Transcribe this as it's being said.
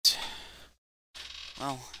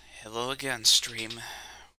Well, hello again, stream.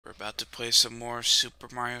 We're about to play some more Super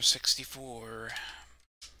Mario 64.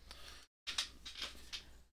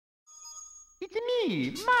 It's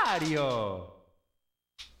me, Mario!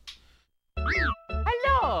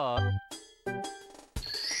 Hello!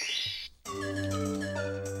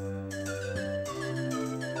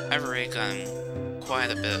 I've already gotten quite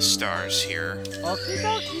a bit of stars here. Okie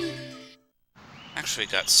dokie! Actually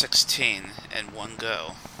got 16 in one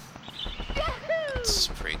go. That's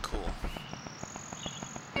pretty cool.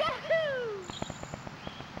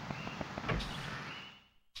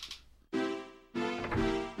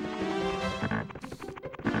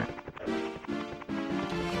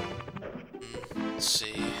 Let's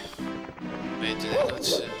see. Wait, did I go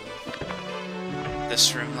to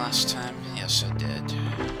this room last time? Yes, I did.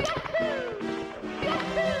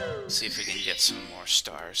 Let's see if we can get some more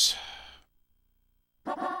stars.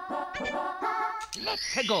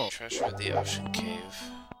 Let's go! Treasure of the Ocean Cave.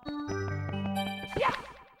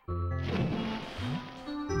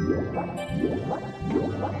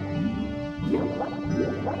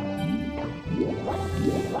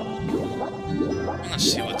 I'm gonna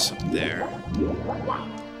see what's up there.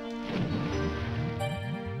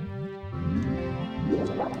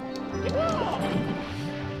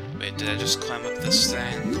 Wait, did I just climb up this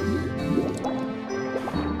thing?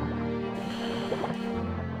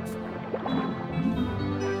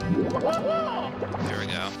 There we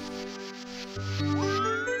go.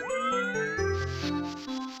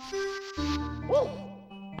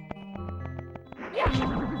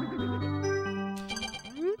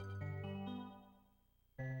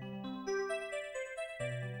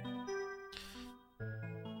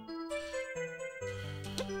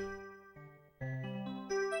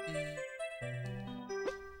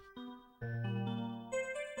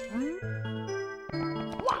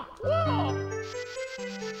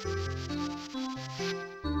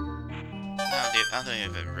 I don't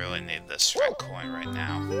even really need this red coin right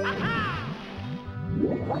now.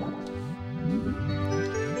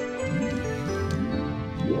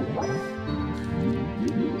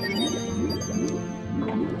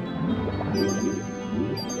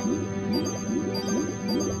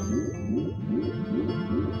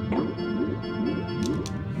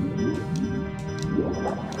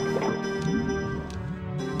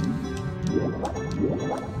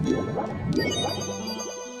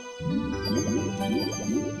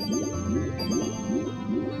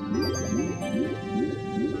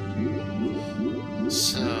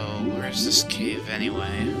 So, where's this cave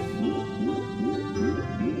anyway?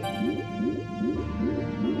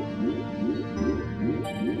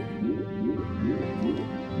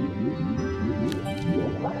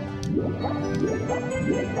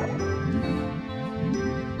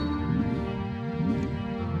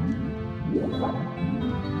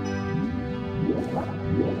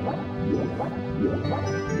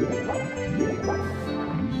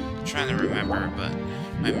 I'm trying to remember, but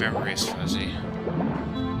my memory is fuzzy.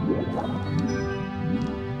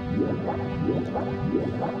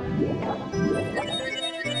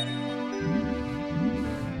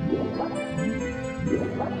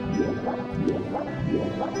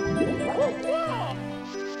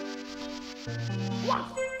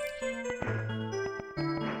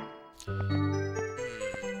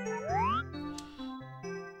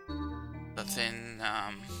 Nothing,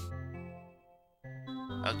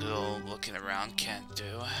 a girl looking around can't do.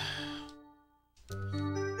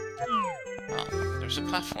 Oh, there's a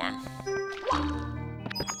platform.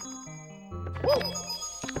 There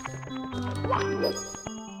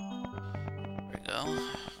we go.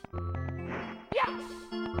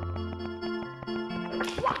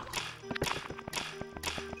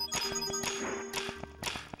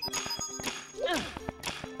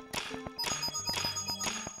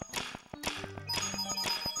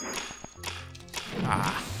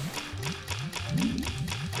 Ah.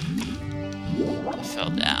 I fell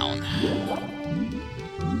down.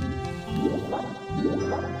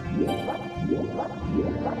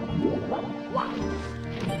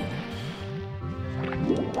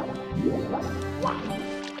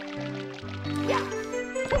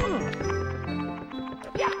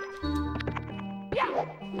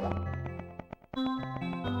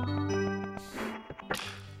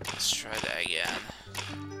 Let's try that again.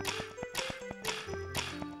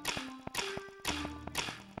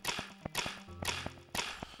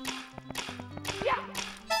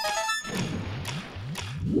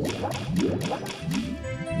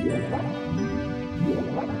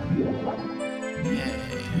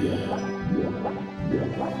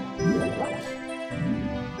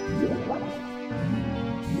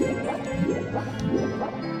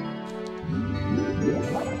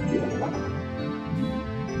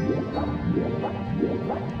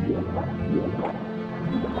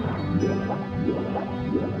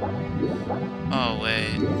 Oh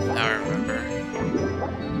wait, now I remember.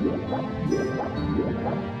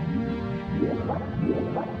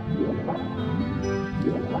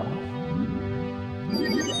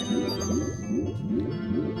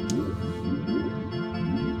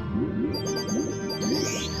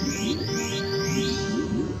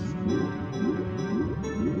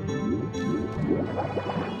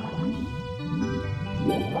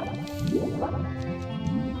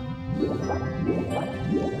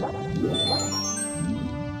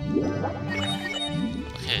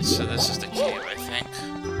 Okay, so this is the cave, I think.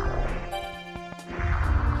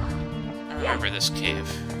 I remember this cave.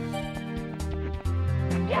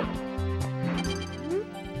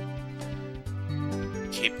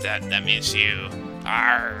 Keep that, that means you.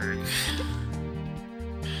 Arrgh.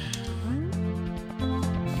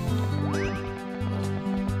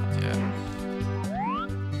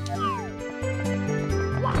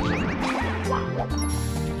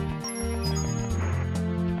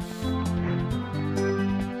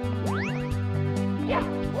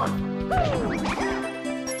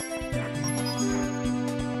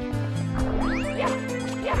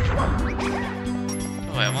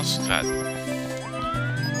 Oh, I almost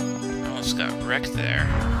got wrecked there.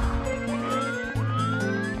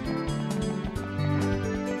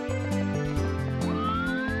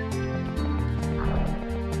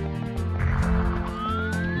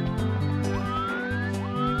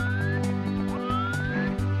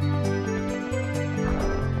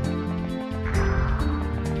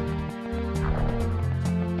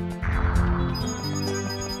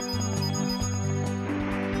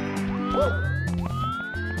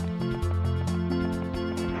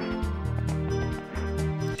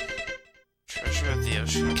 Treasure of the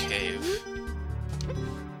Ocean Cave.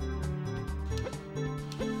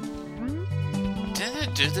 Didn't I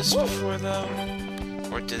do this before, though?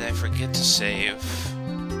 Or did I forget to save?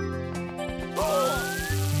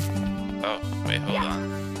 Oh, wait, hold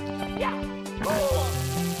on.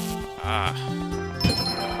 Ah.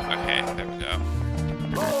 Okay, there we go.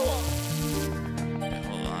 Okay,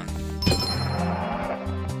 hold on.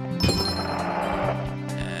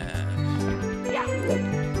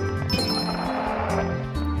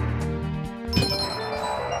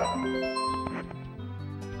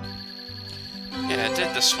 Yeah, I did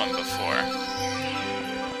this one before.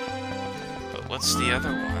 But what's the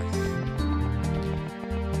other one?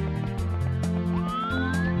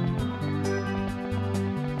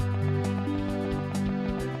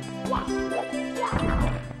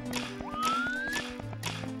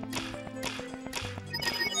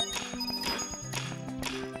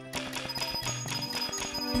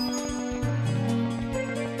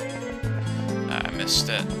 I missed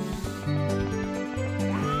it.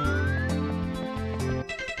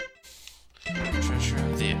 Treasure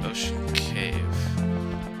of the Ocean Cave.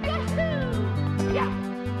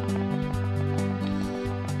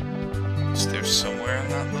 Is there somewhere I'm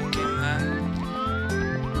not looking then?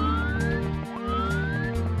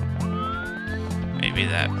 Maybe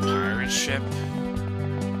that pirate ship?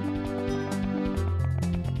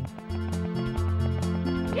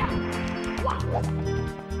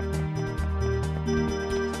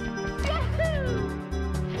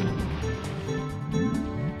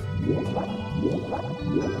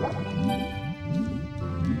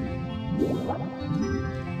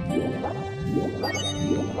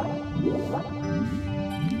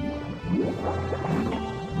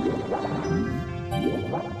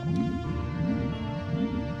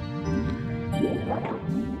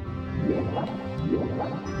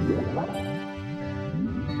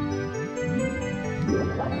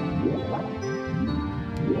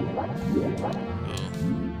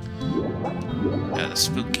 Got a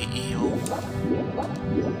spooky eel.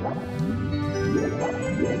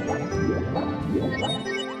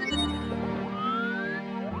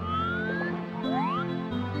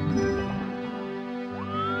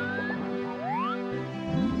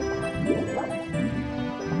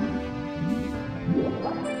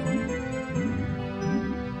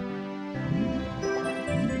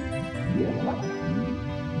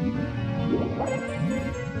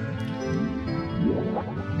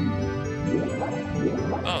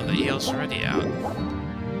 Oh, the eel's already out.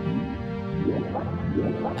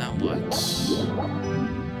 Now what?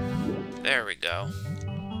 There we go.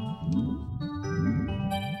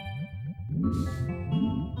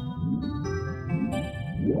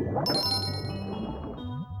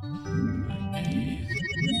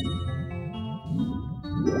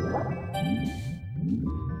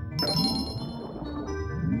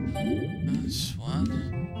 That's 1,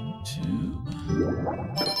 2,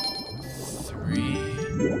 3,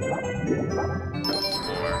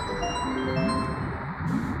 4.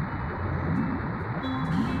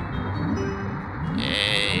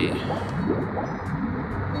 Yay.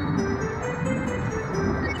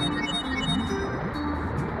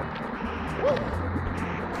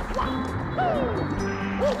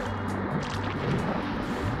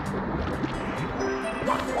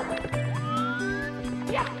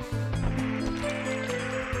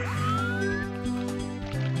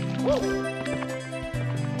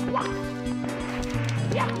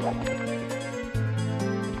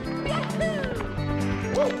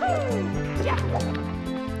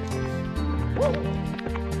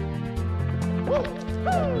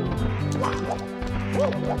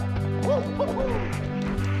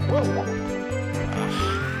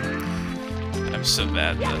 I'm so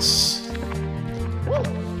bad at this.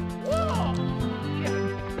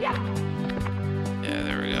 Yeah,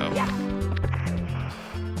 there we go.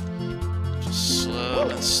 Just slow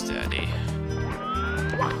and steady.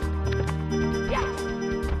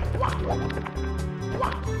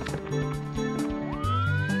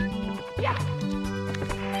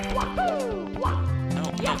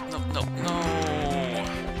 No.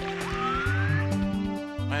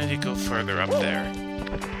 Why did he go further up there?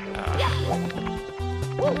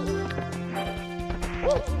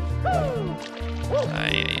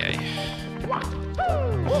 Ay.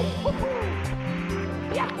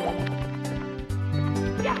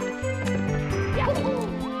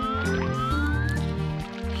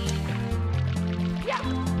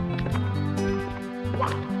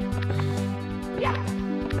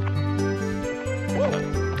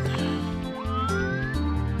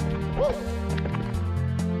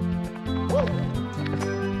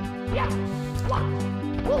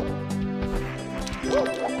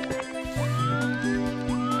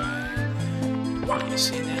 You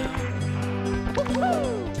see now?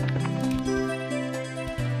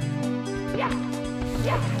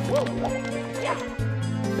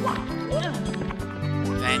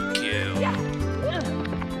 Thank you.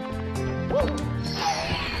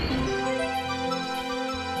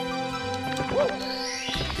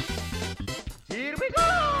 Here we go!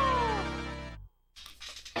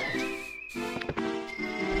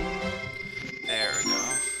 There we go.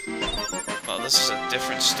 Well, this is a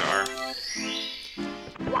different star.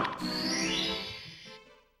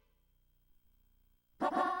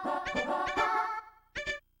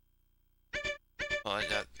 Well, I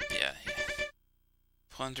got, yeah.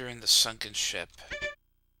 Plundering the sunken ship.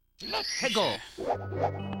 Let's go!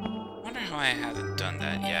 Wonder how I haven't done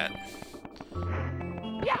that yet.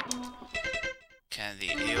 Can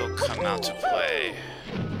the eel come out to play?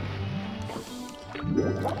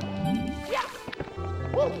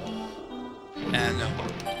 And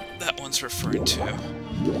that one's referring to.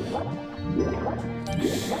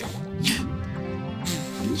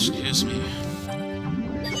 Excuse me.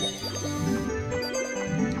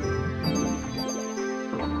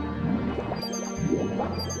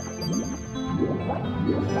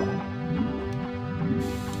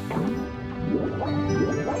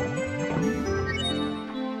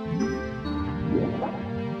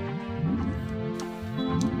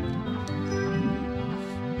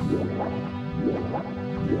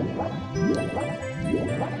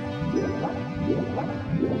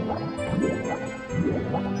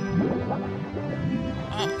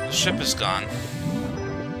 Oh, the ship is gone.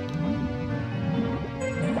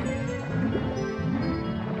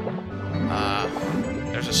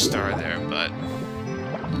 There's a star there, but...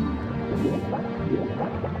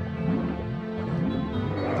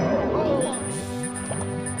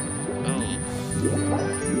 Oh.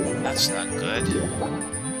 That's not good.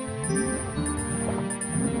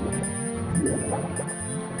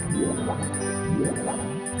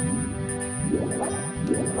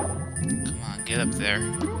 Come on, get up there.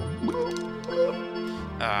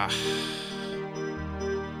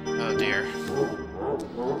 Oh dear.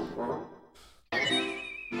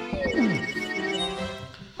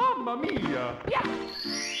 Mamma mia!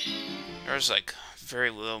 There's like very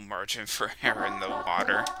little margin for error in the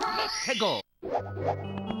water. Let's go!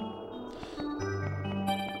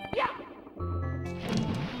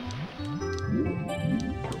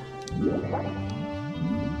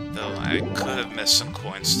 Though I could have missed some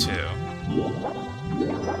coins too.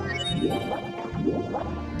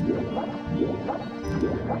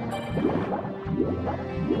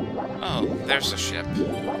 Oh, there's the ship.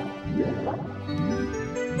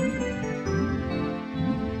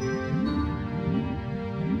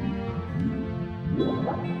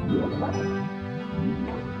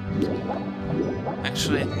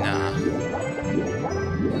 Actually, nah.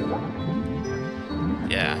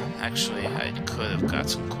 Yeah, actually, I could have got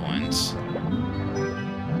some coins.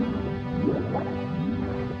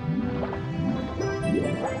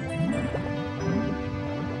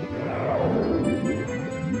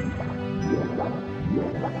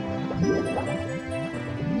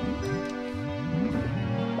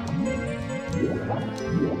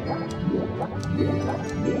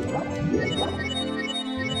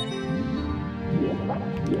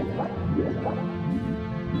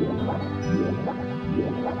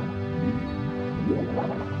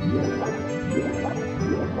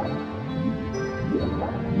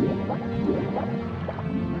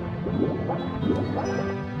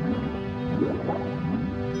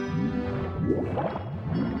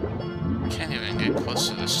 Can't even get close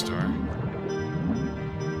to the store.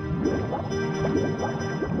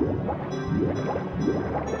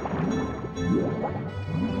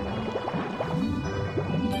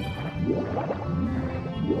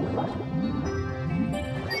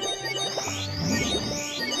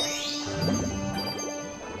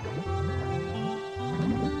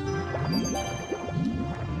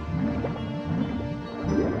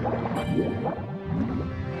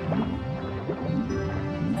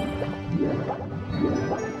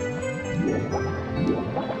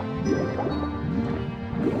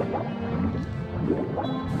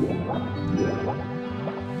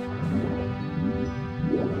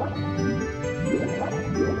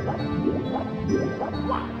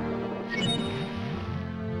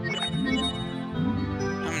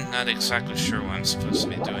 I'm not exactly sure what I'm supposed to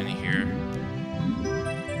be doing here.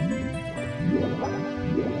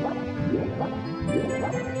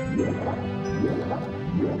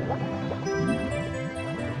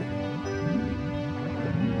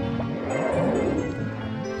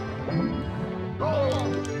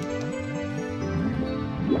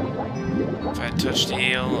 If I touch the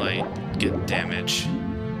eel, I get damage.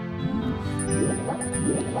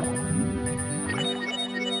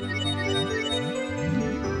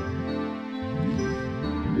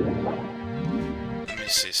 Let me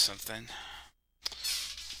see something.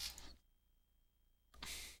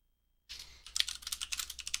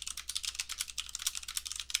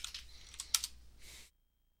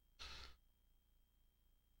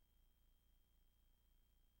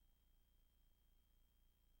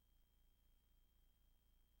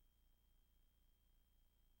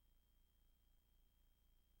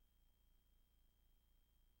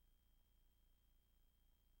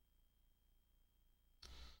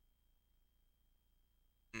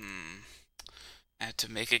 I have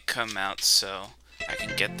to make it come out so I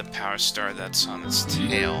can get the power star that's on its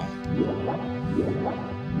tail.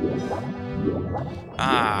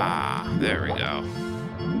 Ah, there we go.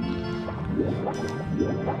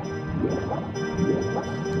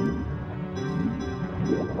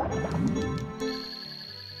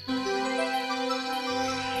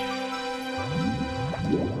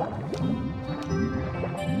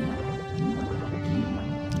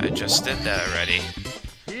 I just did that already.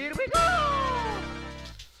 Here we go!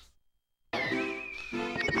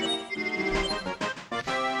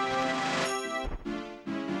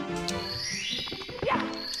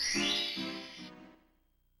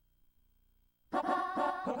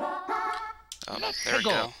 Oh, there we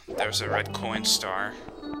go. There's a red coin star.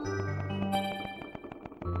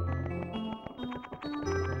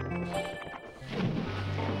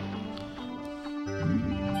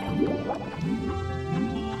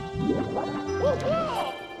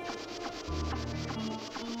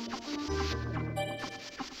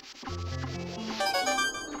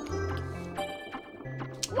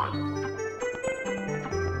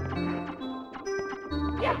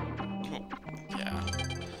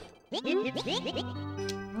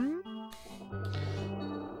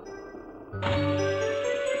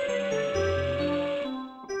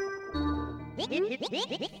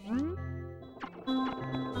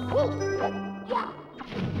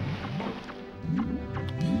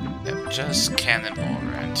 Yep, just cannonball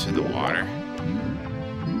right into the water.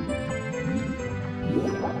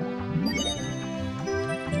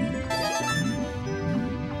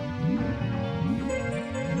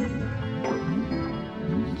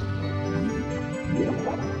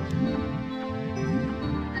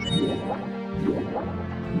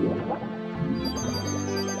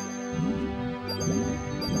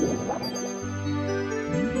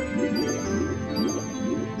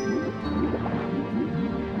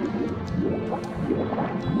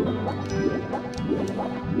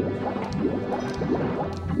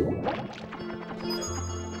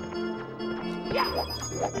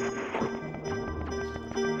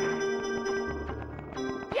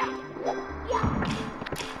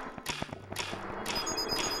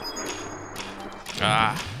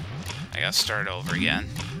 Ah, I gotta start over again.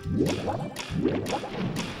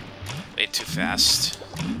 Way too fast.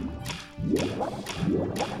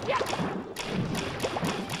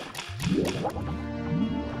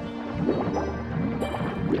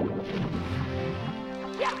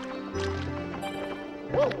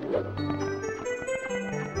 You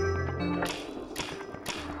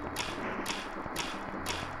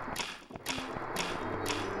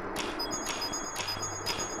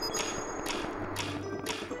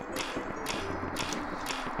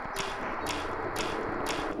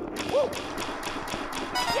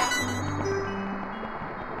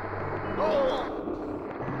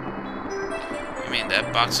mean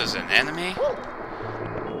that box is an enemy?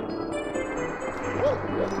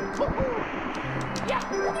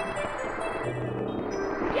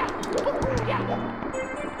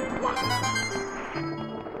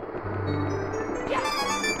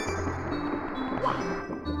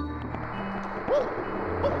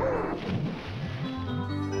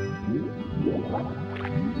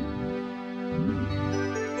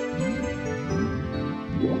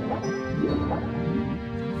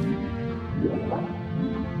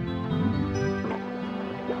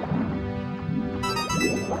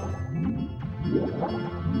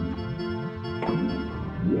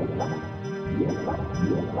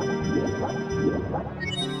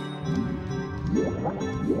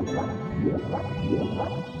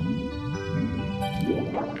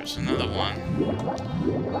 There's another one.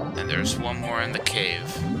 And there's one more in the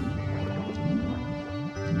cave.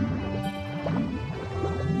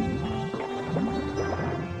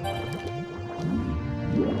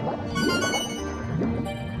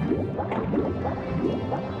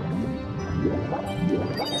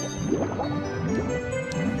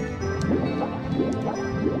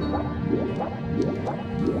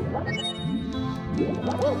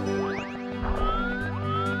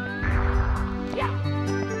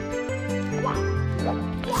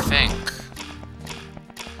 I think.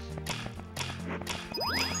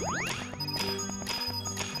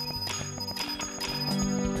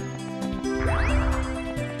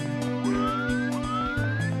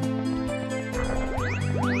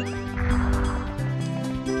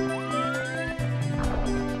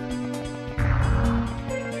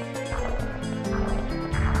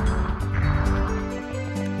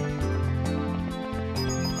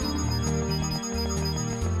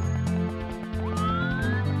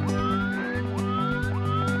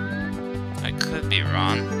 I could be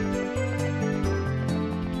wrong.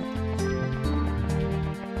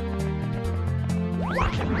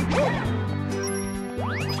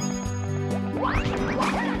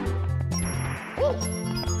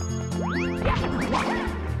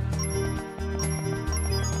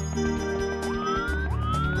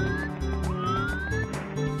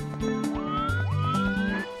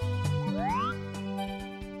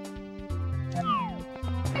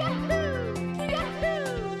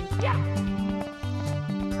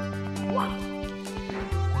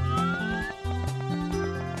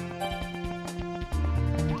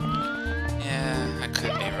 Yeah, I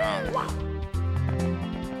could be wrong.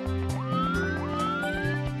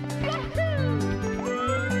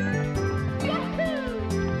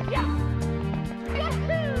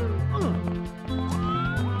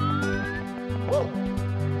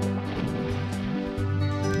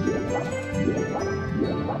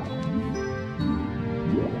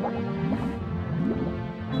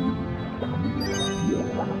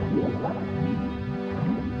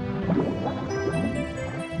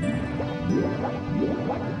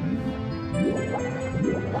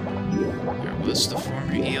 There was the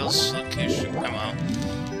former eel's location. Oh, well,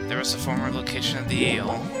 there was the former location of the eel.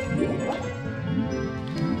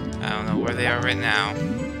 I don't know where they are right now.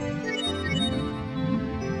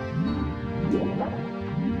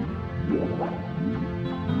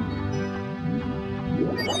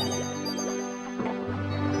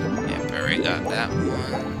 Yep, I already got that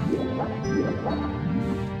one.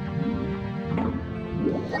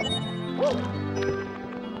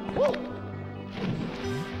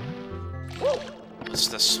 What's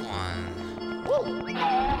this one?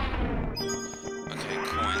 Okay,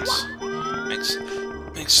 coins.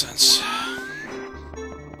 Makes sense.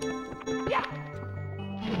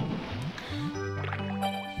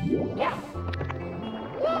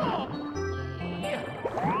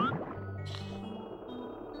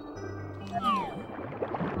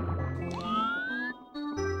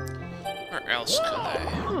 Where else could I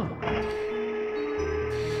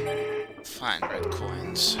find red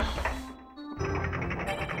coins?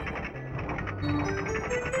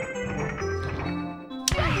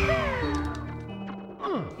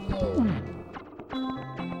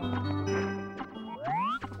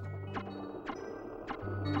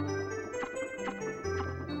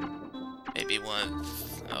 Maybe one.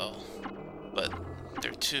 Oh, but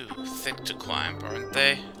they're too thick to climb, aren't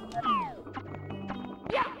they?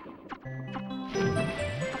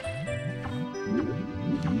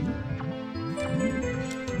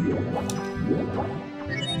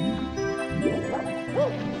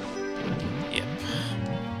 Yep.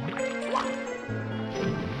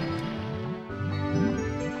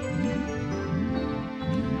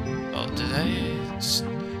 Oh, did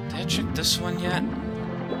I check this one yet?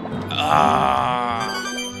 Ah,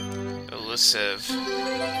 elusive.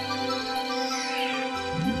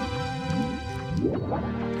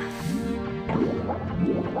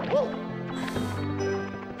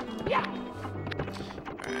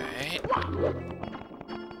 Right.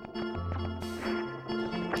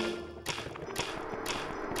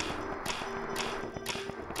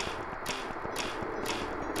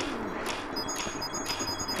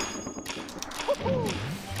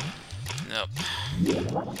 Nope.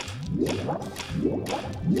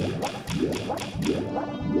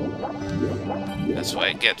 That's what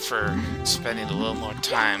I get for spending a little more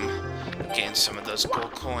time getting some of those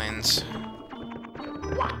gold coins.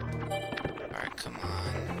 Alright, come on.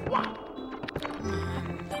 Come on.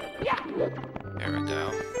 There we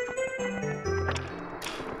go.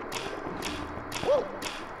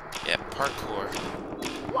 Yep, parkour.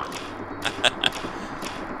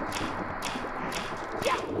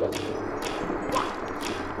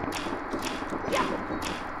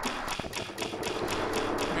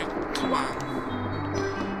 Come on.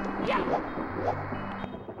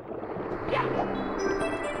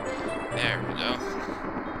 There we go.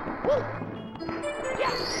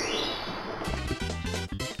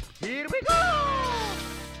 Here we go!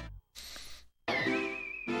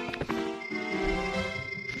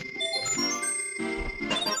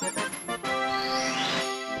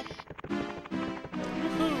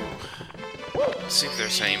 Let's see if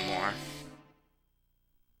there's any more.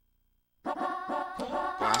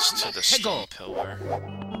 Blast to the stone pillar.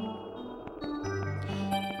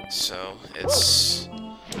 So it's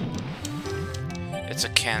a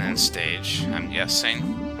cannon stage, I'm guessing.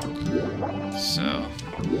 So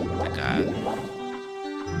I got,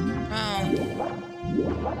 well,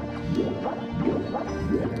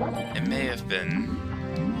 it may have been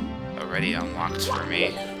already unlocked for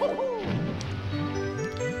me.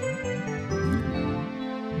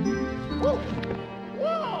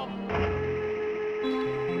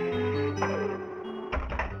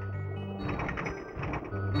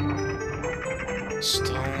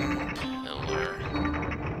 Stone pillar.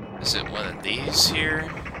 Is it one of these here?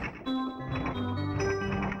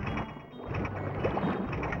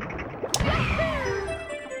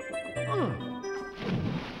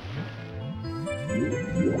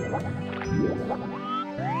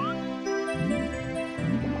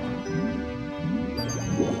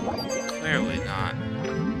 Clearly not.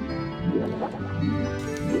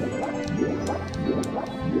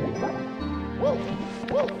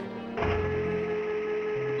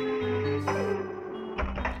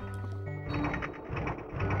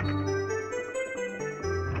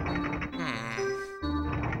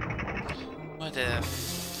 What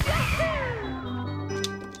if...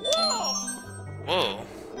 Whoa,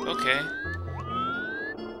 okay.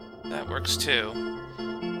 That works too.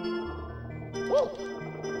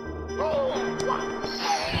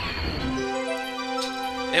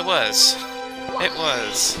 It was. It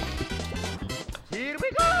was. Here we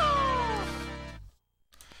go!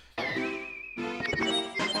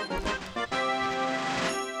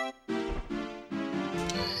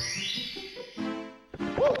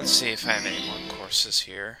 Let's see if I have any more courses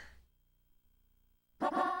here.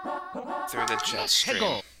 Through the jet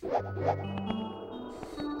stream.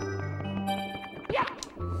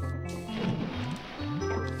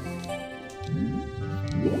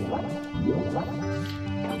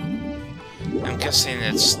 I'm guessing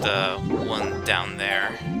it's the one down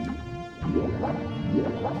there.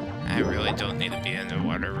 I really don't need to be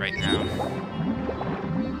underwater right now.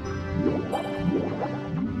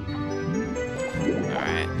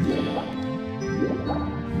 Alright.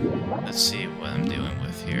 Let's see what I'm doing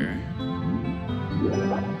with here.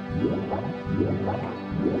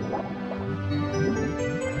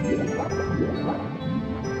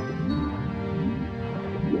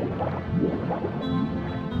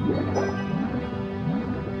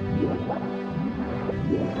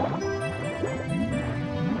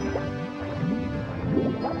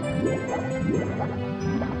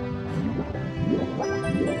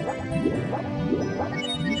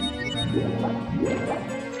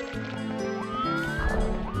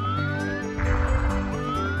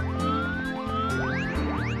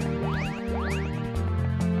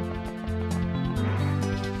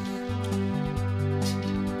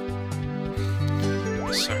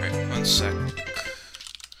 Sorry, one sec.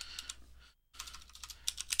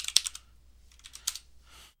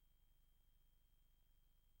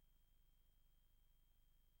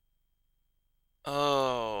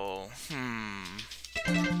 Oh,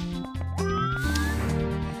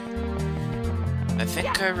 I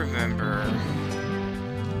think I remember...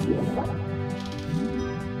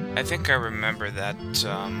 that,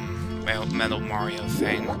 Metal Mario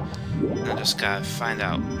thing. I just gotta find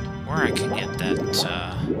out where I can get that,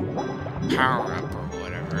 power-up or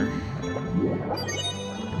whatever.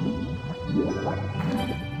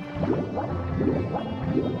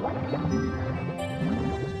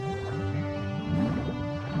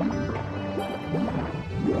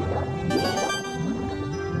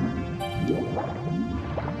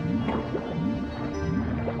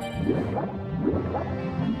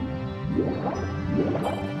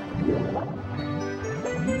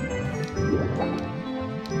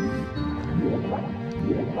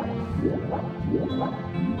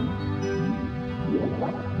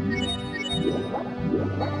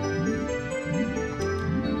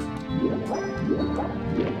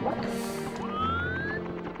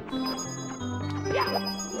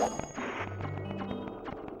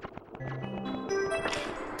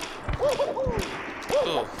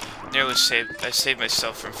 Ooh, nearly I saved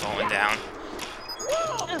myself from falling down.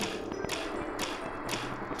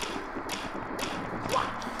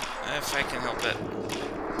 If I can help it.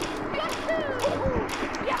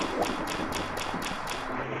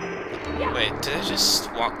 Wait, did I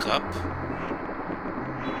just walk up?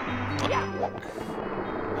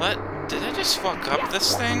 What? Did I just walk up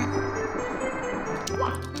this thing?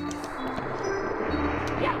 What?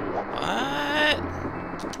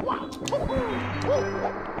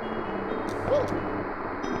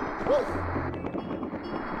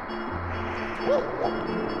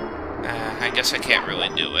 I guess I can't really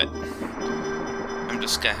do it. I'm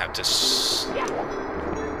just gonna have to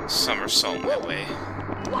somersault my way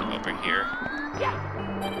over here.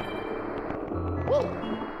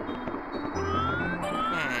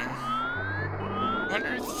 I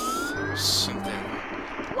wonder if there's something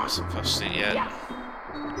I'm supposed to get.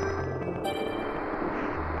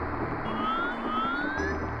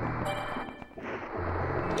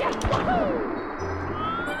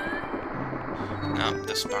 No,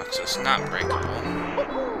 this box is not breakable.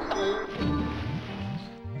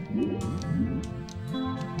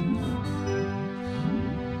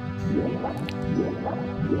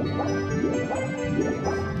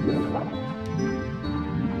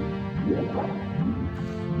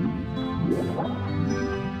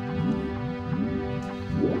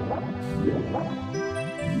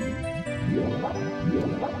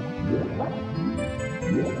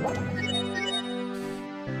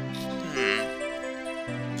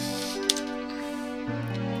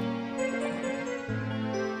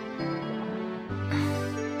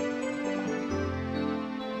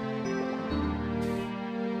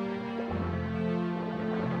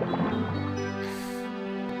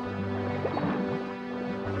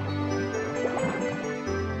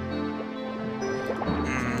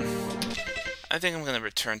 I think I'm going to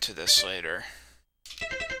return to this later.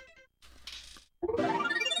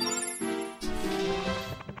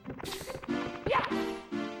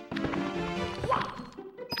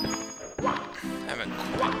 Haven't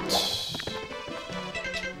quite.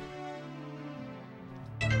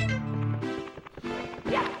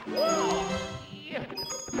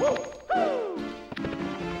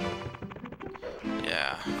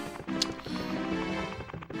 Yeah.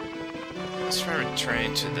 Let's try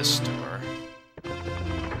returning to this door.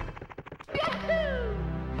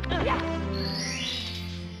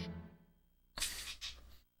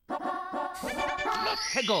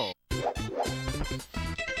 Go.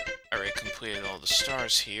 Already completed all the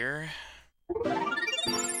stars here.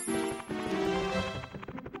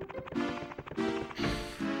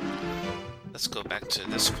 Let's go back to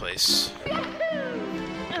this place.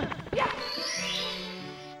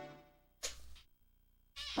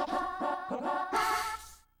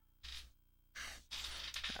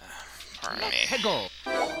 Pardon me. Go.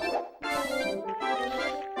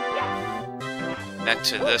 Back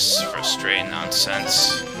to this frustrating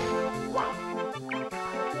nonsense.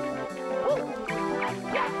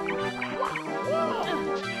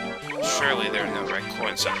 Surely there are no red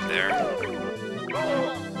coins up there.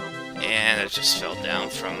 And it just fell down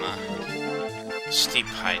from a steep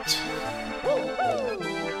height.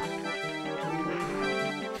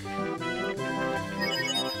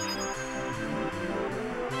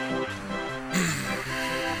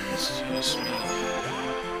 Excuse me.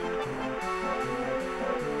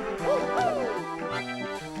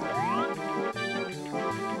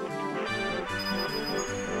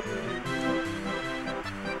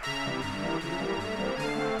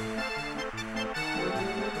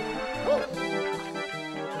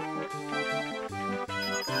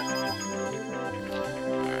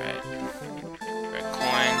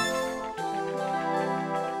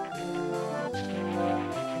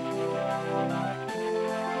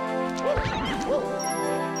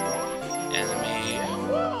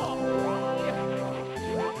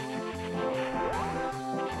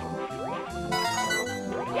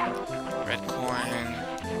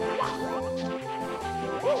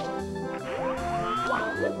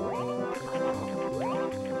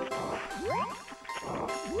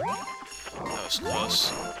 was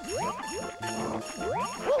close.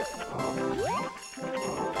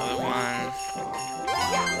 Another one.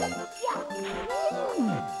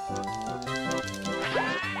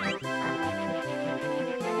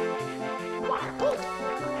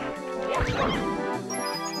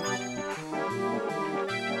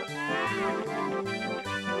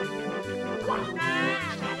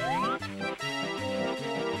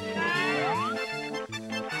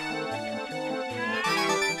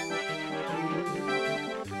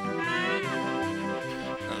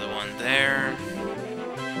 Another one there.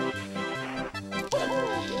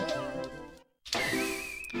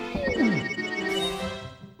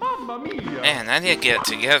 Man, I need to get it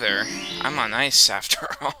together. I'm on ice after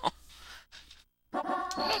all.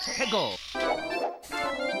 Hegel.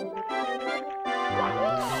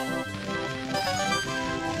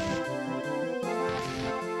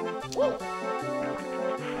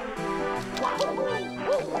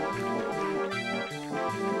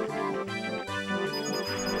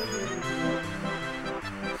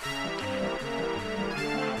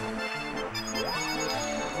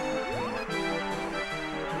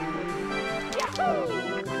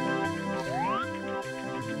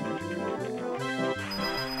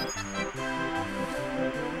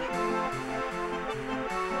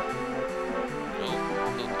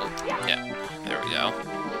 Yeah, there we go.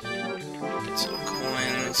 Get some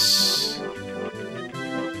coins.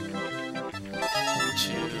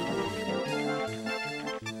 2.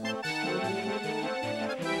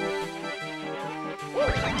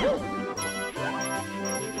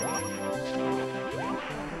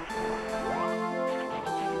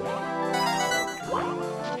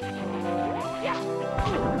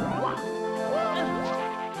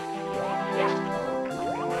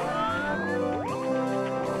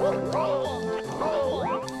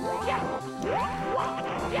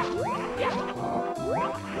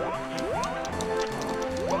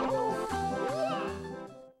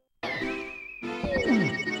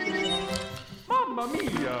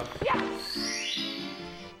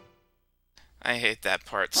 I hate that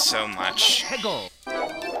part so much. Hegel.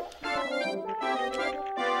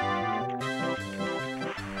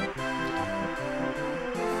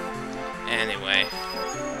 Anyway.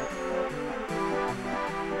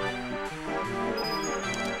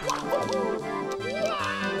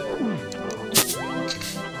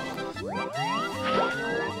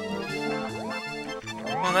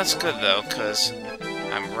 Well, that's good though, because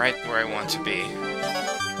I'm right where I want to be.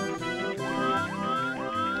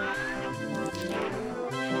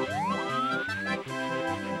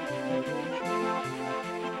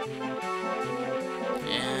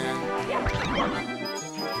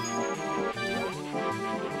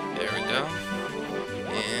 There we go.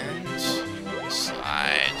 And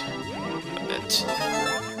slide a bit.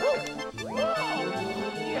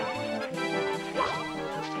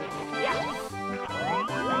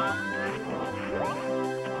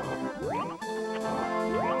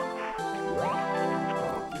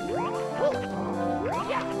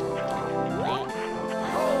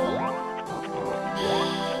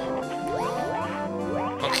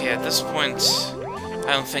 Okay, at this point,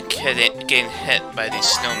 I don't think getting hit by these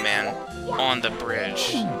snowmen on the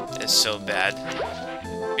bridge is so bad.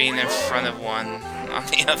 Being in front of one, on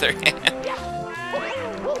the other hand.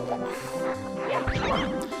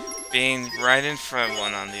 Being right in front of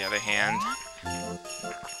one, on the other hand.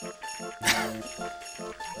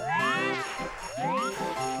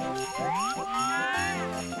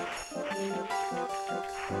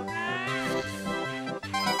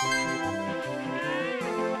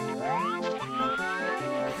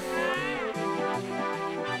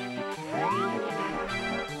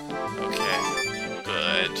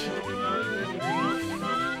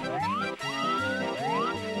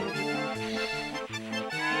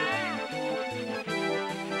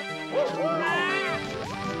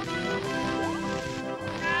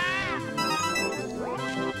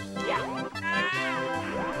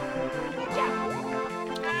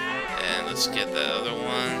 Let's get the other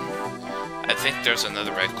one. I think there's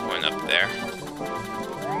another red coin up there.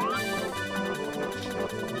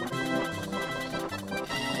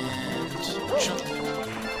 And jump.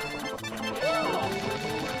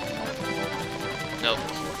 Nope.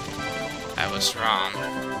 I was wrong.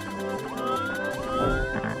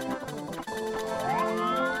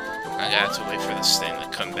 I got to wait for this thing to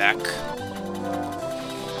come back.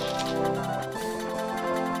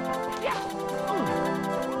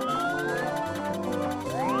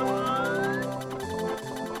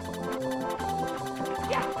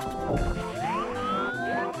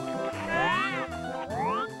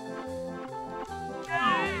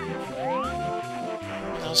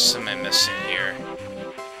 What else am I missing here?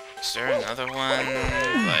 Is there another one?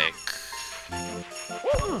 Like...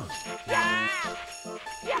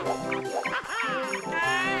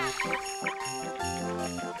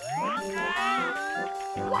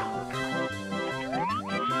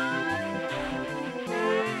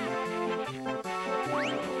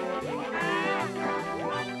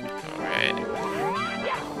 Alright.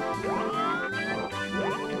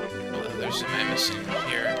 What others am I missing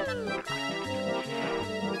here?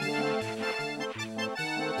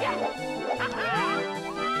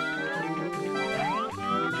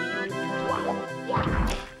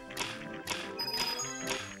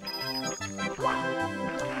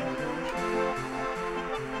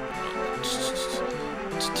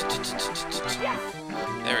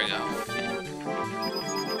 There we go.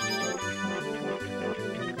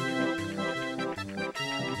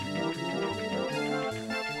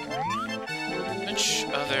 Which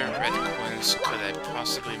other red coins could I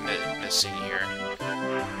possibly be missing here?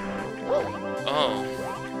 Oh,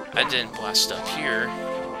 I didn't blast up here.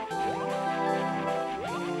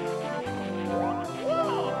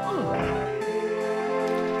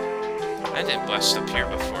 I didn't blast up here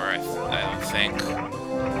before, I don't think.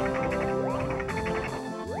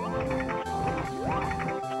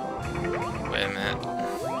 Wait a minute.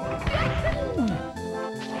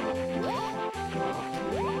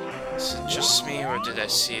 Is it just me, or did I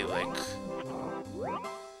see, like...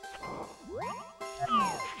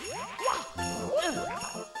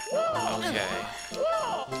 Okay.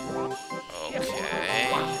 Okay.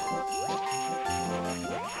 Alright.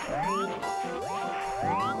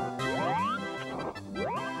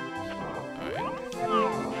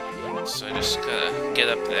 So I just gotta get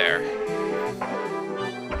up there.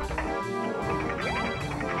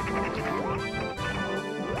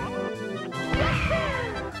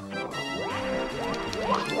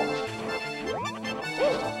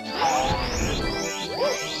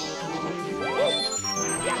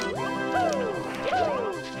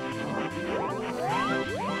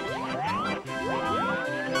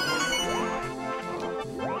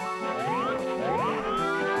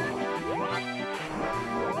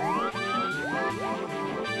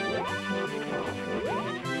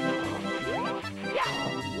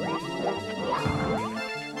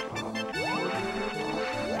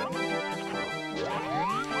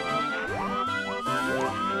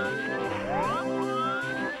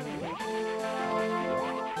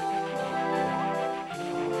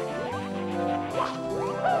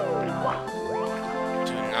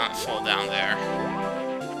 Fall down there.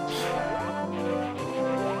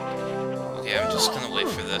 Okay, I'm just gonna wait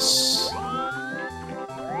for this.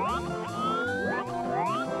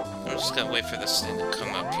 I'm just gonna wait for this thing to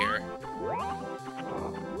come up here.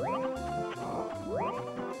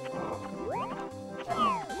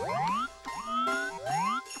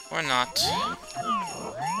 Or not.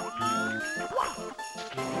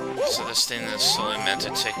 So this thing is solely meant to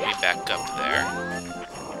take me back up there.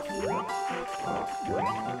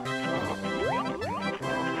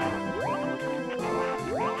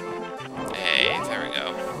 Hey, there we go.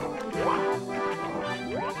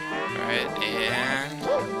 Alright, and...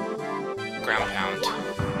 ground pound.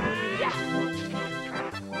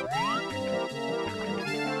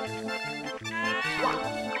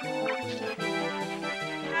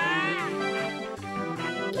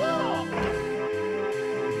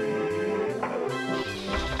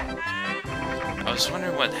 I was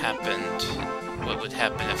wondering what happened. What would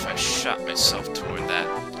happen if I shot myself toward that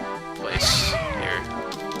place here.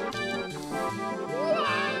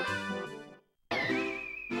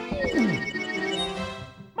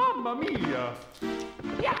 Mamma mia!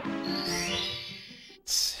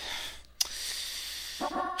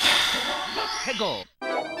 Hegel!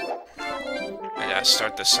 I gotta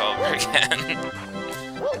start this all over again.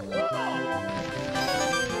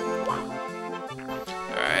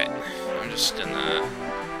 Alright, I'm just gonna...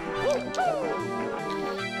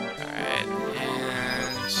 Alright,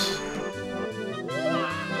 and...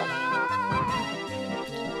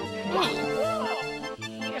 Ooh.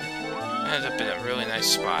 I ended up in a really nice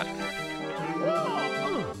spot.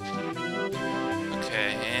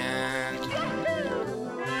 Okay, and...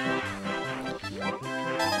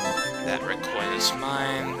 that red coin is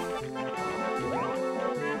mine.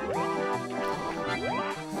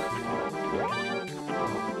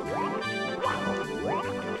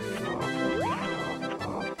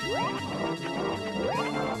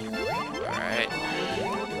 Alright.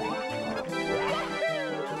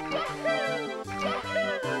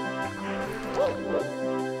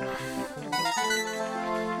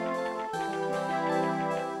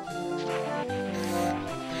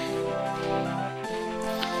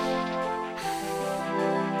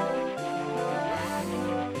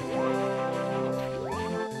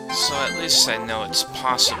 So at least I know it's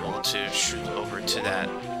possible to shoot over to that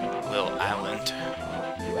little island.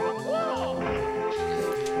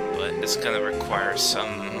 But it's gonna require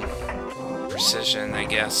some precision, I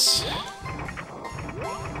guess.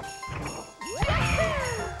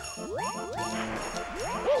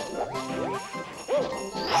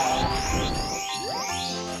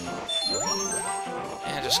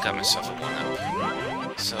 And I just got myself a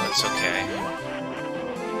 1-up, so it's okay.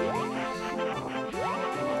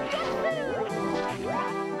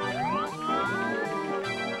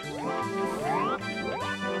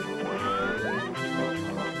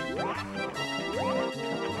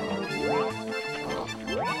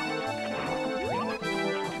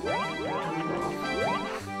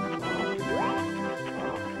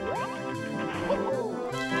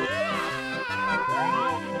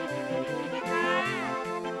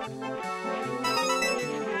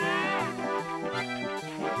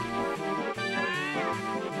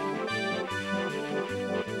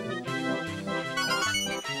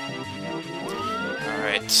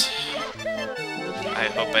 Alright. I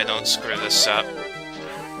hope I don't screw this up.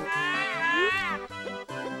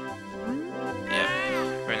 Yep,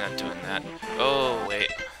 we're not doing that. Oh, wait.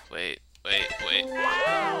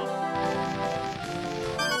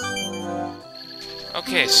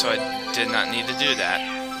 Okay, so I did not need to do that.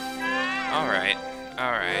 Alright.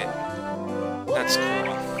 That's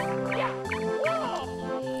cool.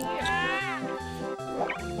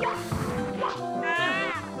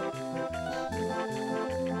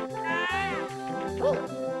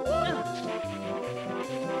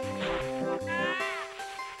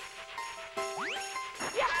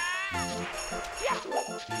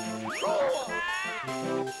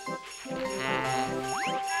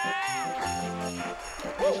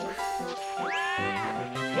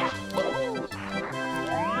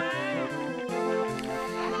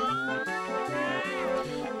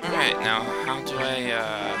 Alright, now how do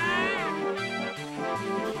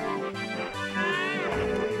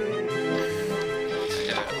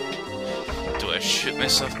do I shoot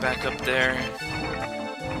myself back up there?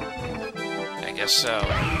 I guess so.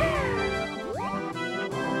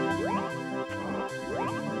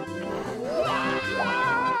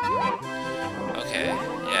 Okay,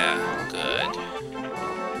 yeah, good.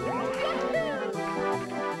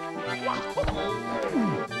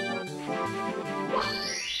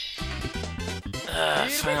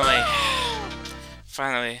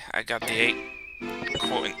 Finally, I got the 8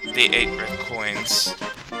 red coins.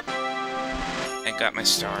 And got my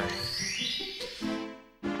star.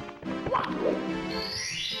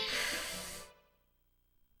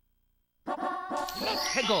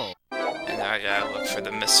 And now I gotta look for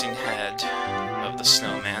the missing head of the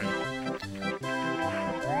snowman.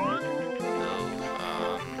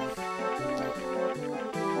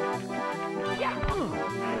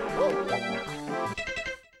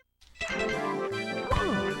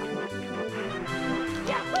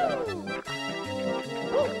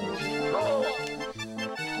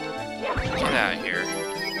 Get out of here.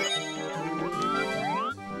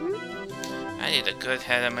 I need a good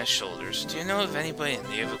head on my shoulders. Do you know of anybody in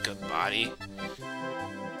need of a good body?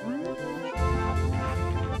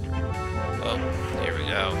 Oh, here we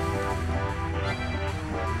go.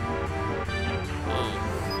 Ooh.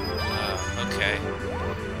 Okay.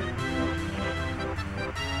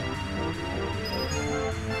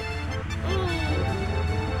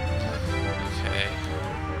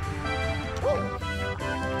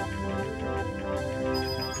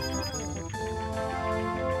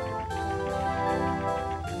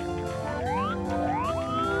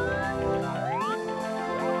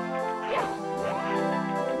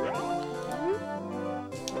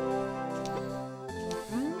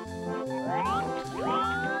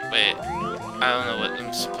 Wait, I don't know what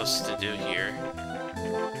I'm supposed to do here.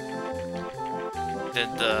 Did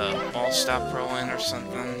the ball stop rolling or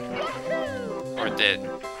something? Or did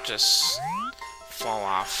it just fall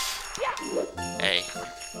off? Hey,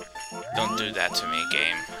 don't do that to me,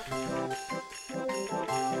 game.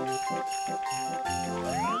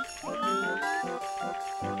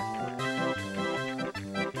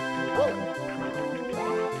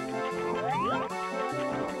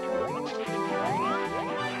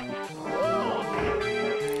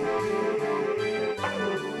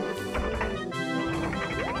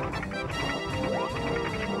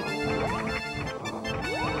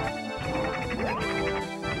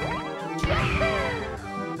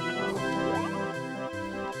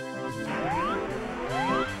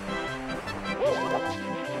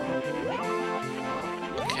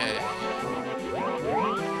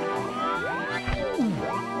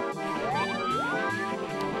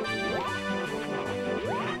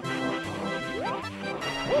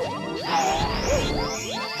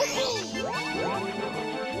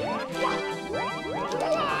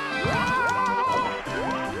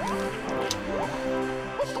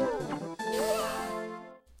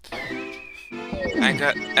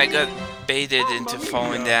 I got baited into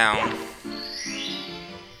falling down.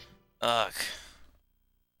 Ugh.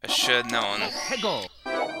 I should have known.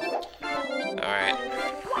 Alright.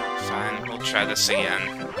 Fine, we'll try this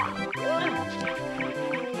again.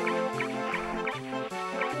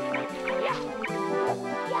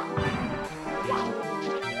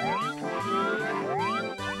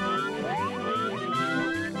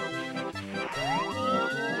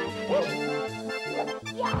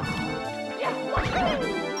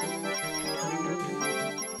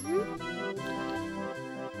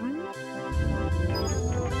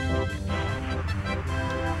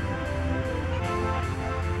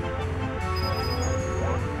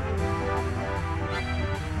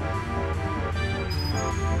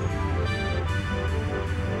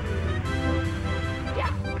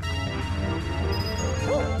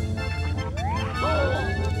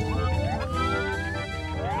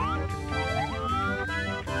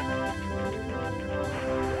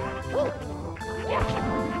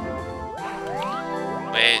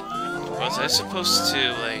 Wait, was I supposed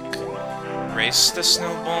to, like, race the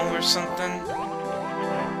snowball or something?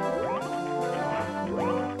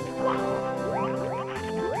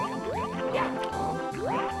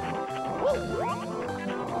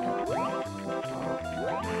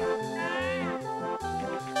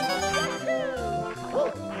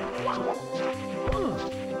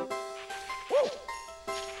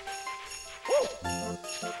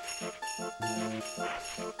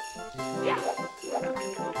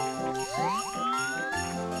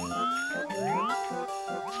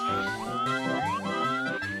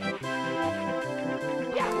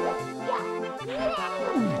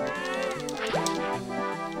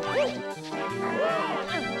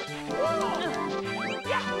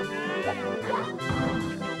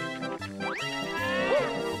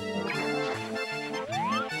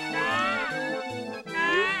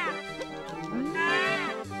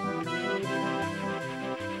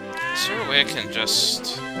 Is there a way I can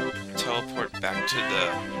just teleport back to the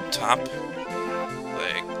top?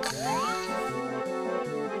 Like...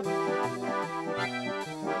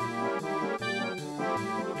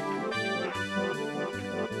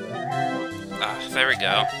 Ah, there we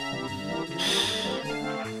go.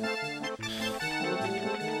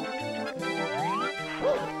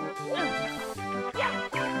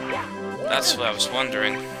 That's what I was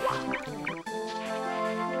wondering.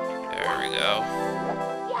 There we go.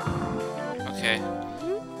 Okay.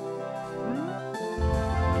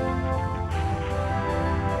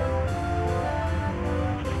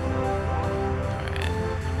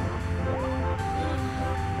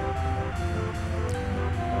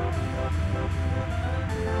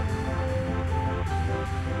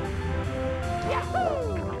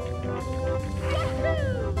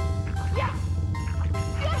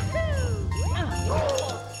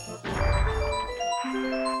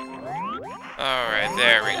 Alright,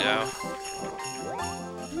 there we go.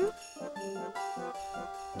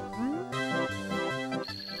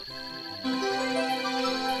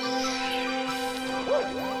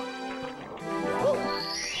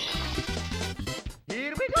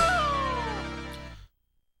 Here we go!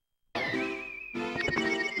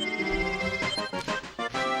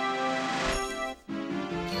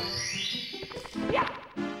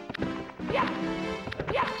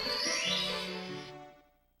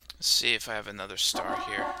 Let's see if I have another star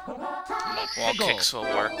here. Wall kicks will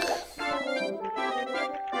work.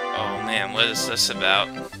 Oh man, what is this about?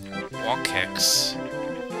 Wall kicks.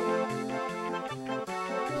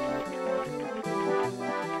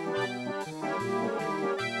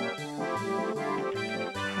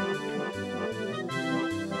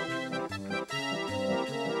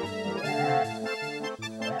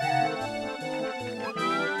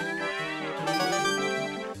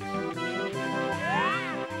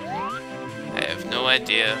 I have no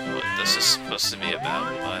idea what this is supposed to be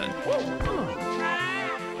about, but...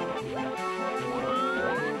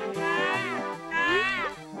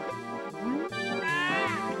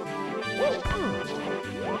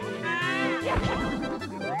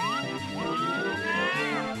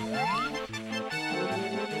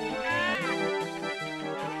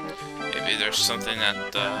 maybe there's something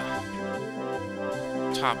at the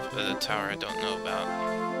top of the tower I don't know about.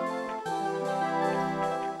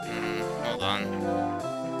 Hold on.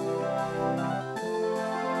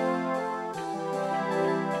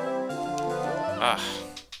 Ah.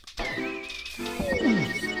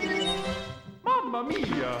 Mamma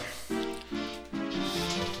mia!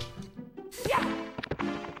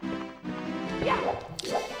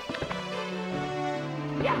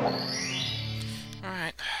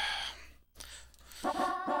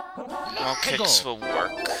 kicks will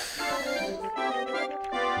work.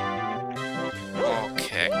 Wall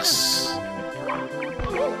kicks.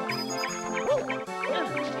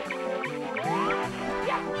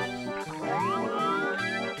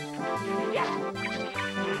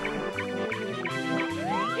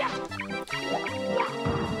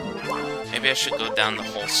 Maybe I should go down the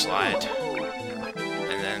whole slide.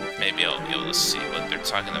 And then maybe I'll be able to see what they're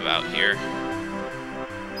talking about here.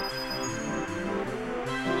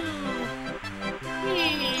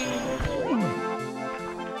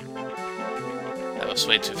 That was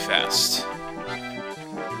way too fast.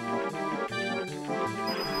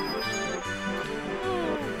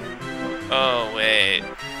 Oh, wait.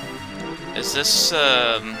 Is this,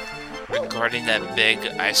 regarding that big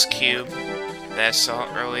ice cube that I saw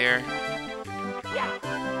earlier?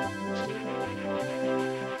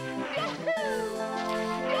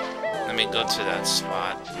 Let me go to that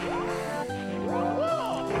spot.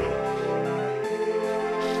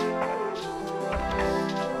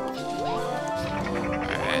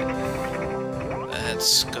 Alright.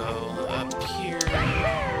 Let's go up here.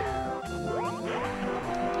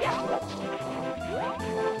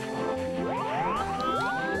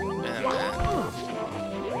 Wait a minute.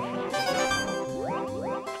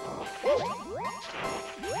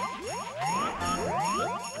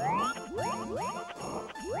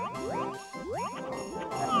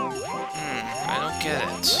 I don't get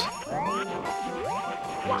it.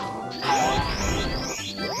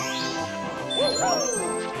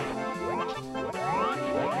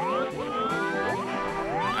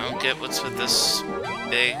 I don't get what's with this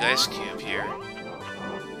big ice cube here.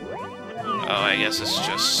 Oh, I guess it's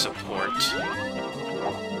just support.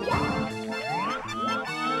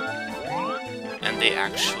 And the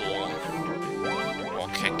actual wall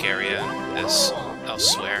kick area is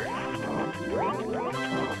elsewhere.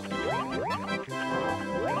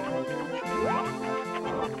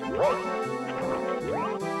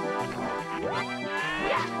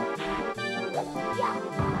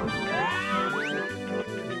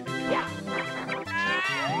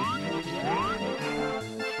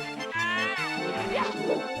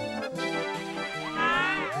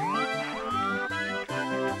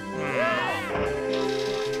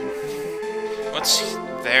 What's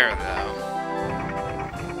there, though?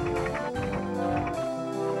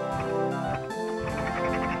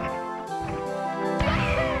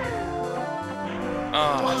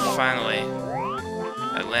 Oh, finally.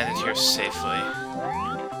 I landed here safely.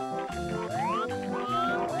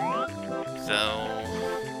 Though...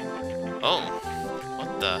 Oh!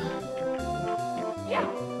 What the...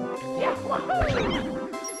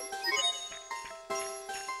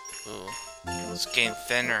 Ooh. It's getting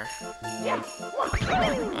thinner.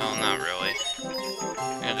 Well, not really.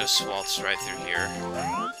 I'm gonna just waltz right through here.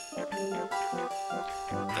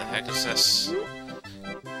 What the heck is this?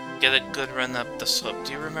 Get a good run up the slope.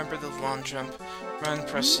 Do you remember the long jump? Run,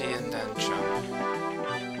 press C, and then jump.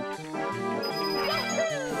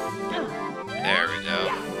 There we go.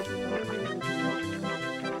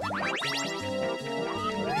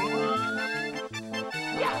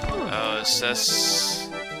 Oh, is this...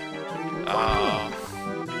 Oh...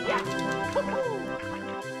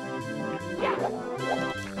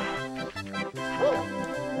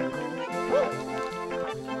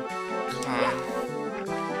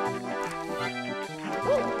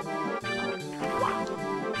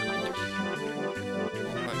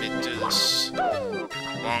 Let me do this.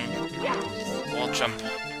 Long wall jump.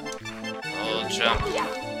 Wall jump.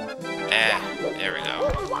 There we go.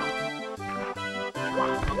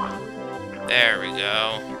 There we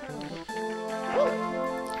go.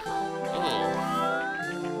 Ooh.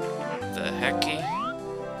 The hecky?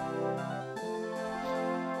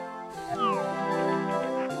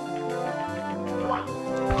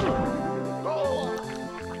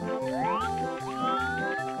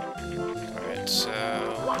 Alright, so...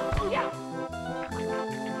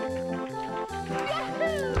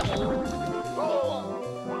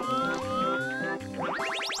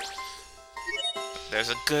 There's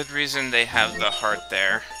a good reason they have the heart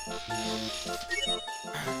there.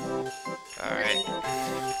 Alright.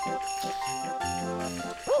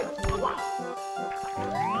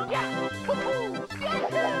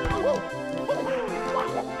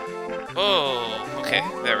 Oh, okay,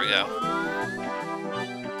 there we go.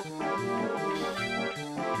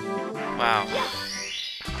 Wow.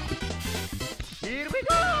 Here we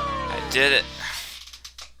go! I did it.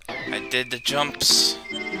 I did the jumps.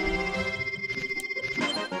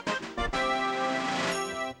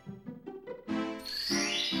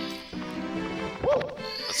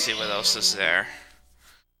 Let's see what else is there.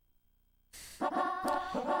 Oh,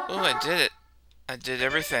 I did it. I did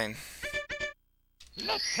everything.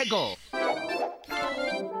 Let's go.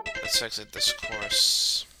 Let's exit this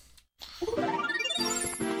course.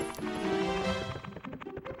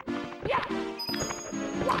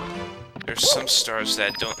 There's some stars that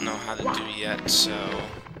I don't know how to do yet, so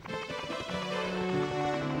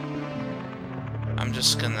I'm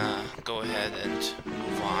just gonna go ahead and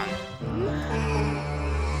move on.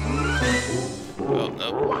 Oh,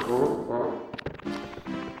 nope.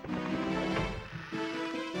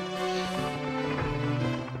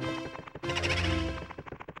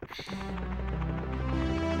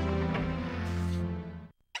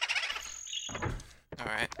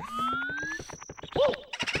 Alright. What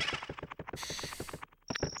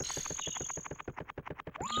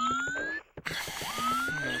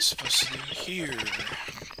am I supposed to do here?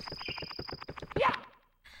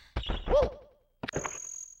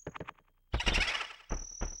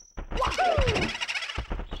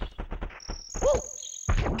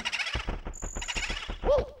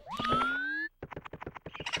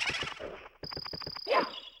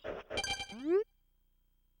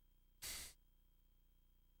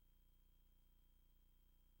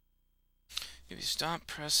 If you stop,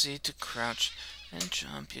 press E to crouch and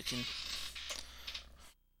jump, you can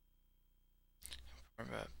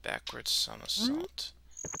perform a backwards somersault.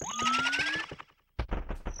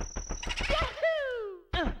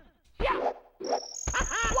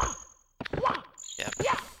 Yep.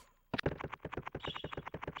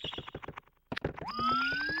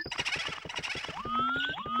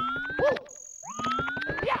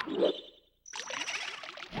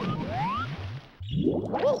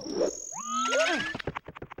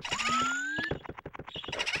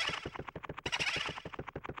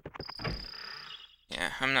 Yeah,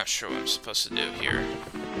 I'm not sure what I'm supposed to do here.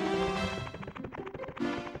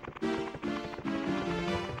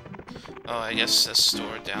 Oh, I guess this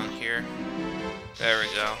door down here. There we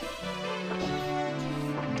go.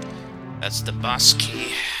 That's the boss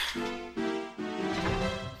key.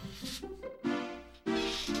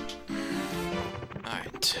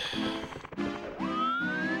 Alright.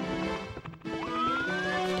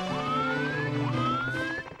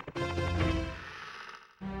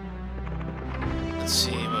 Let's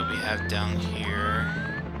see what we have down here.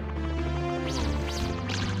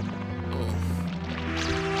 Oh.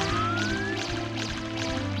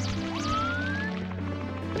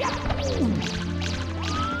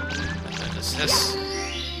 What is this?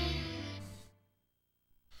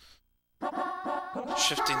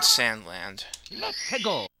 Shifting Sandland. Let's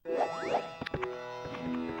go.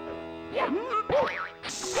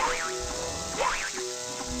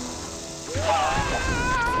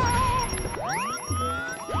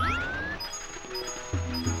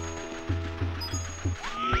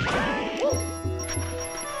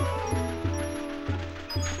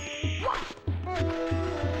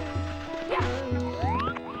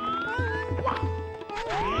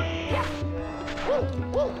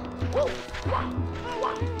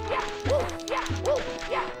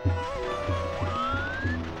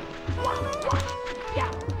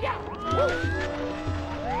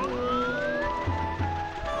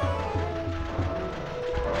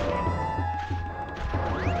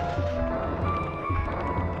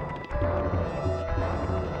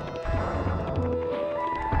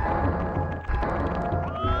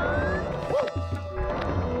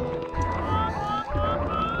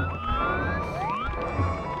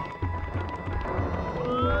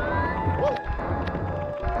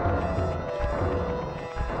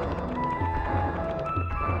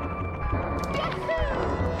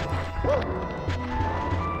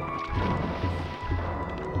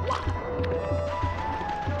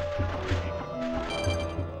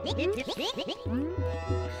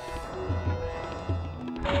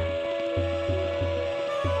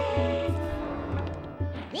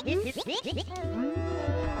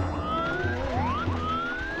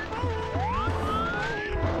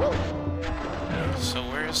 So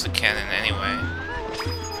where's the cannon anyway?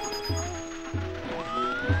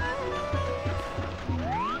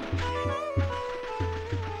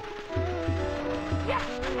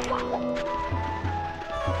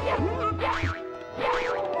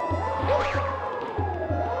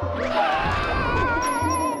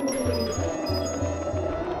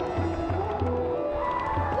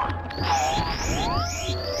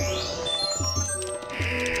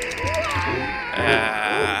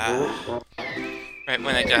 Right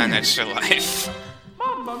when I got an extra life.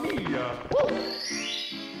 Mamma mia.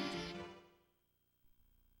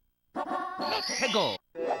 Let's go.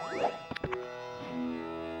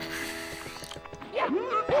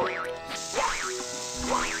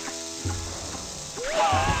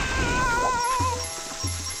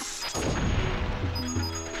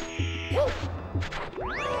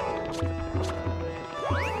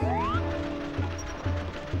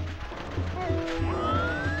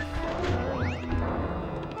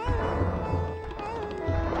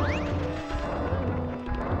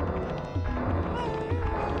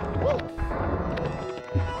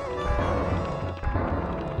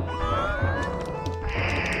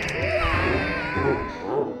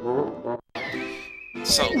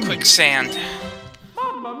 So, quicksand.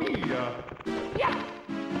 Mamma mia!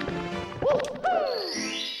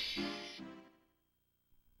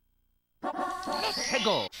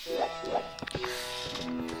 Peggle!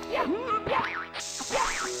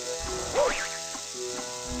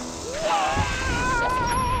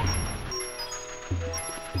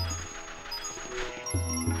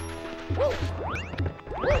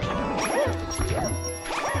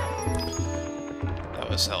 That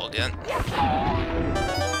was hell again.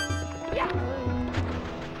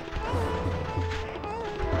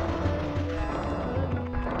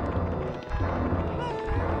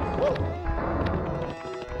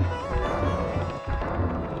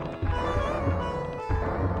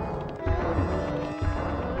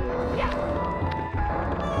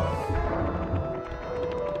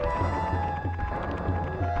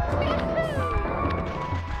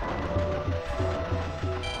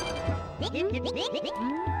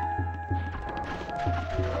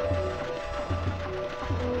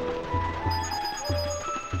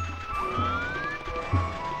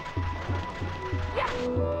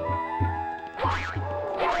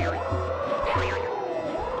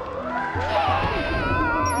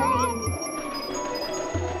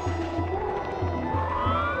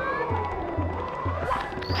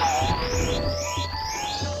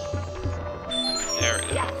 There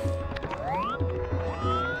we go.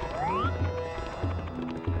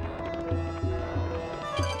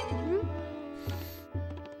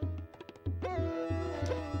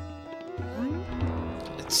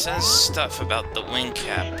 It says stuff about the wing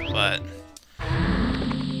cap, but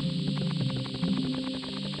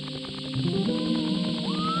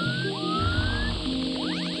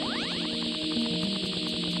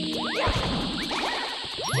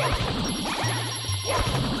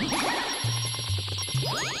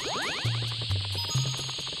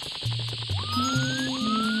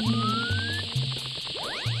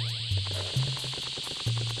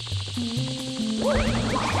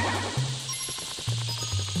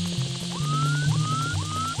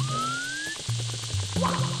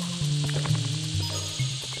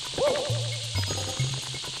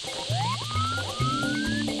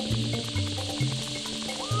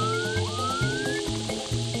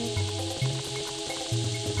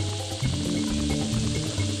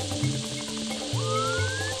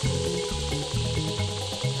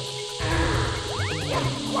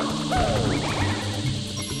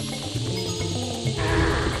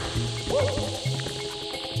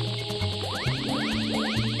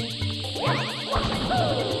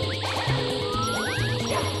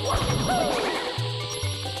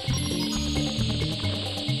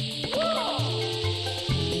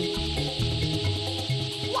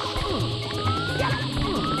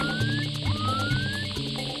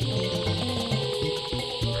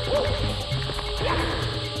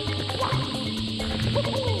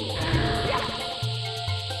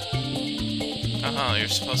oh, you're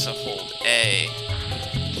supposed to hold A.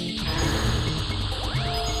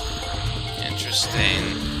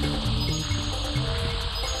 Interesting.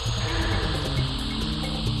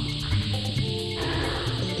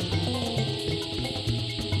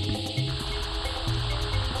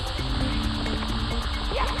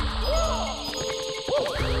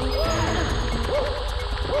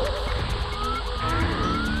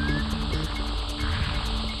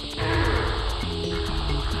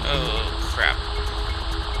 Oh, crap.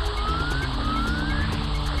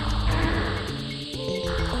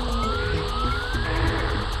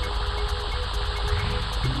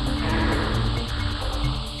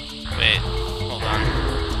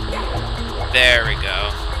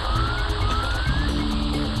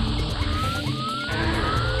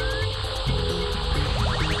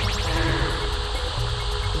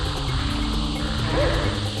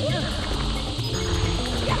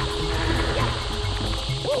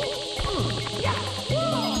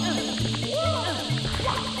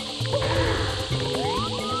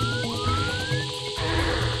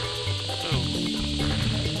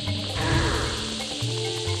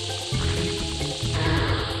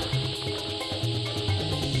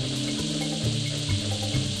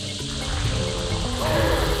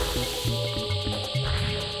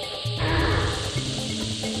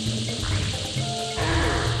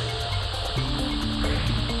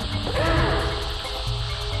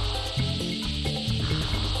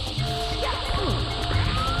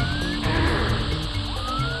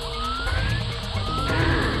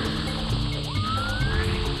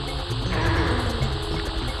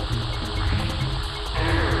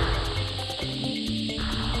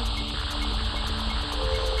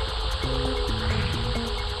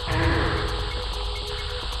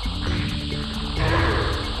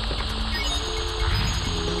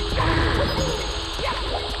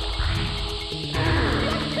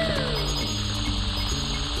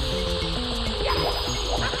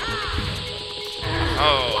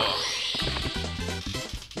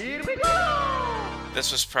 Here we go!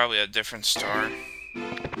 This was probably a different star.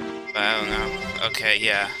 But I don't know. Okay,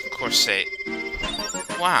 yeah. Course 8.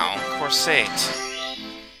 Wow, course 8.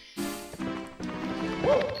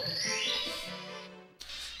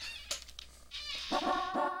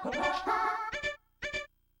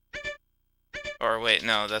 Or wait,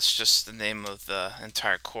 no, that's just the name of the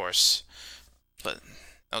entire course. But,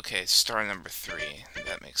 okay, star number 3.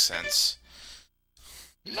 That makes sense.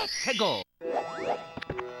 Let's go!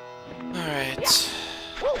 Alright.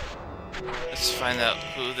 Let's find out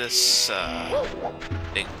who this,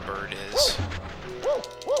 big bird is.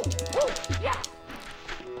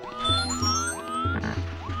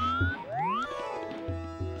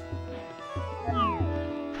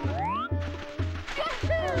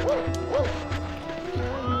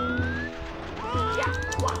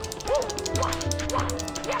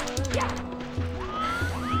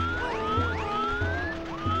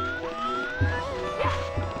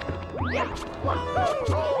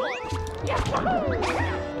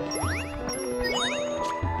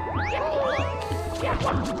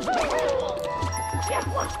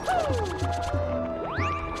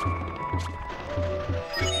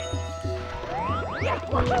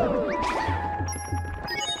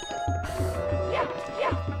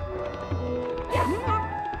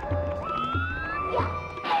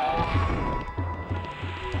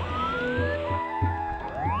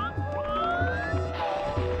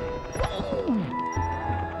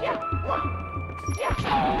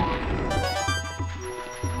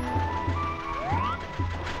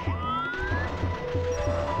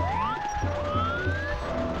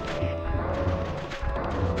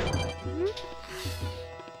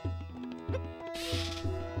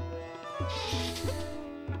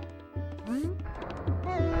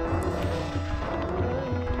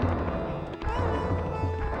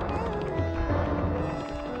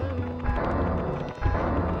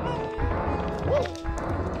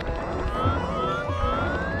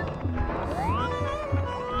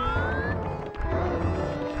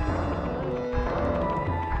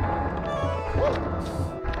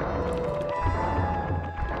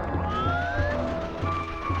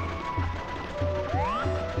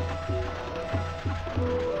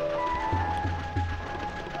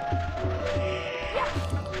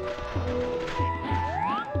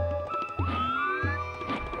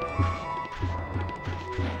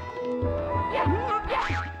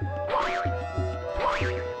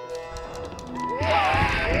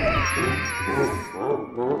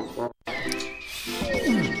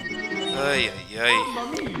 Ay, ay, ay.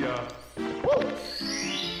 Mamma mia!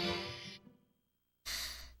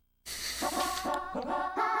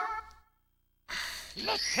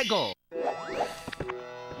 Let's go!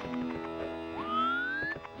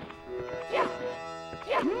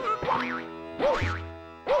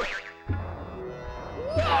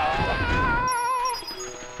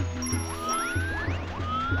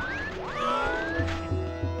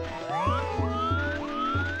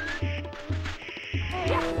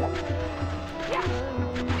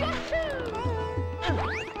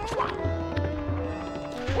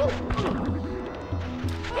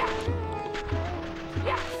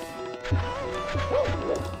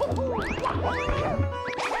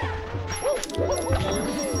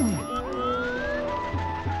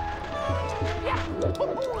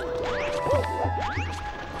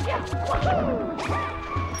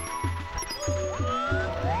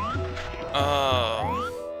 Oh,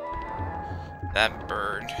 that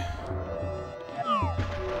bird.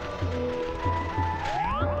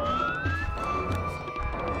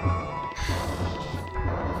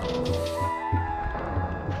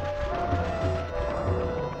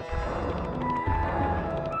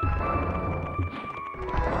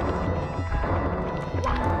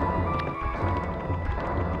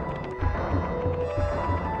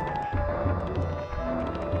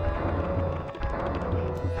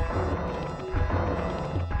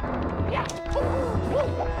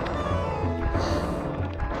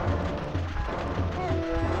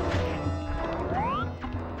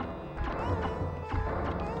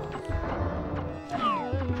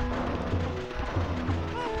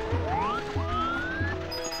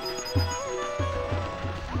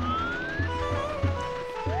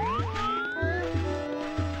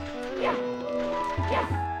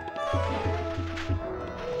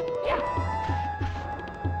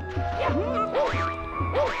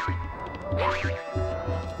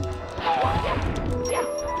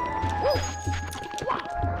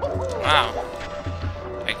 Wow.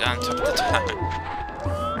 I got on top of the tower.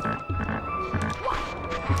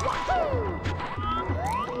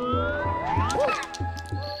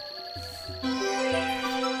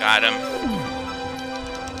 Got him.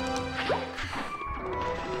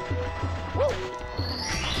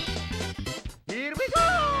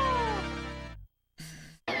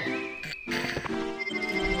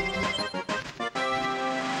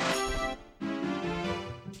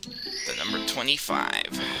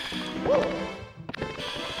 25.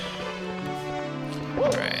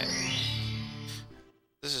 Right.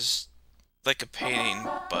 This is like a painting,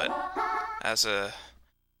 but as a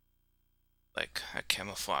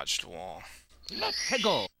camouflaged wall.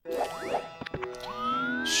 Hegel.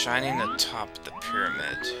 Shining atop the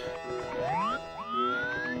pyramid.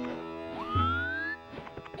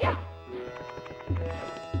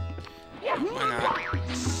 Why not?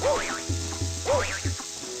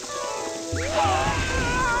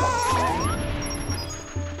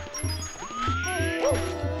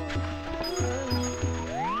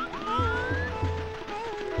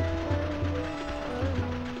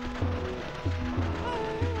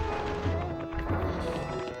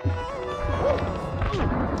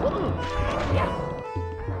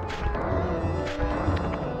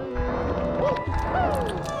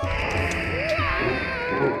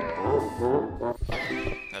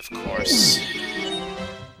 Of course.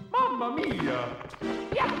 Mamma mia.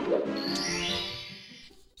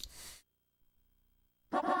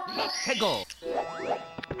 Hegel.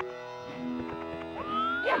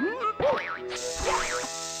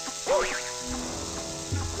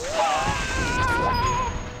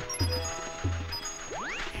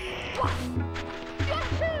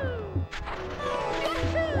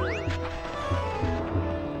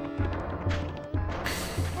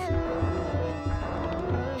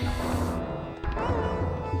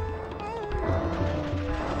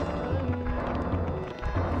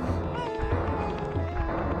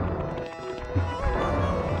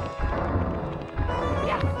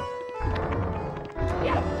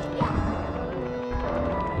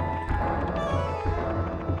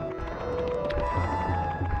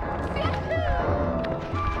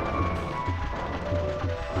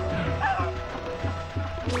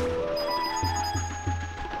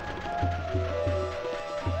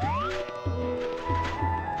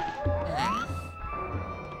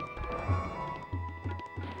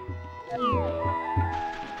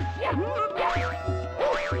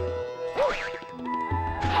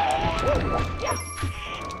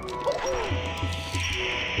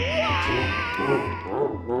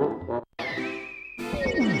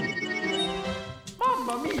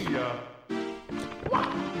 Mamma mia.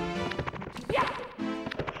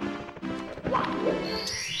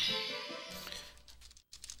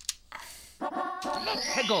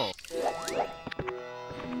 Hegel.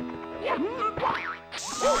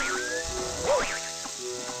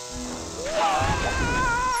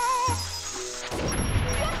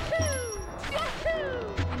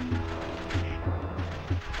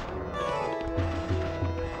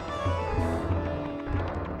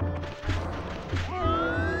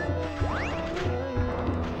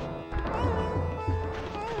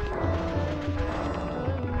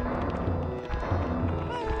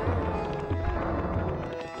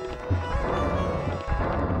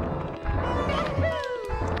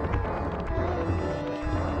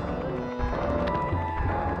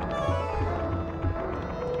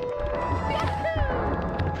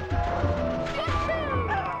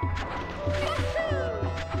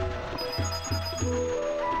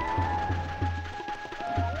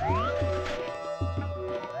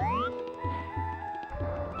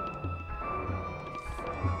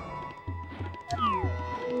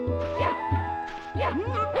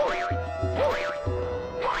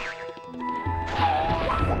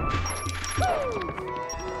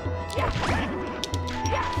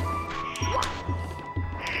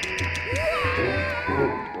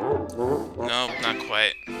 Nope, not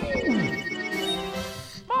quite.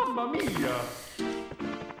 Mamma mia.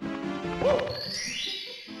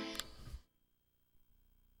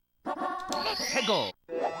 Hegel.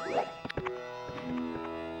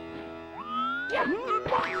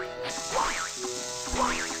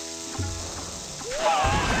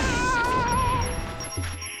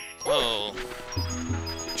 Whoa.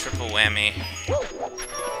 Triple whammy.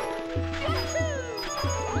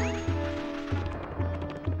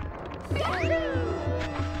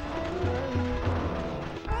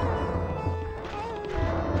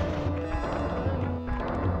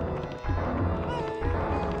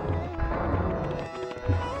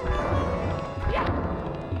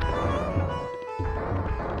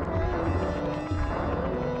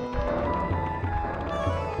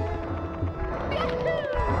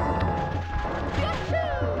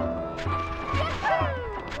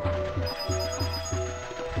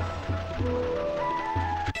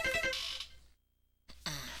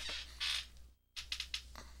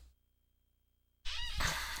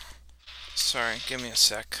 Sorry, give me a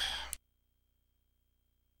sec.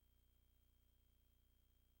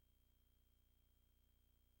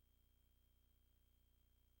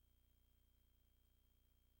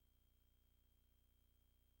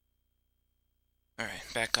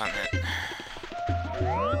 back on it.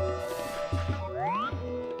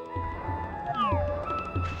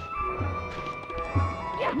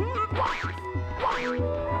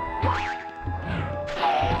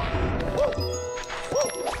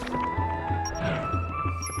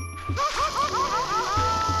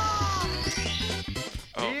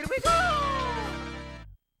 Here we go!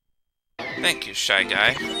 Thank you, Shy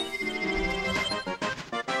Guy.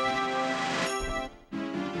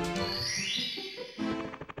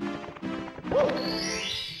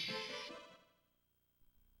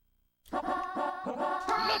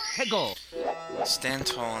 Let's go! Stand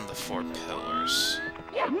tall on the 4 pillars.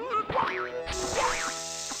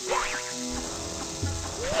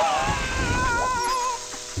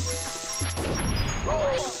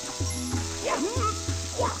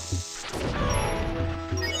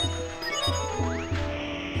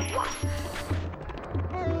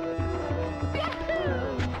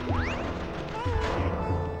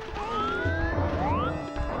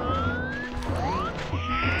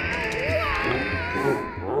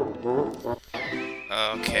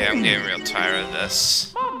 Okay, I'm getting real tired of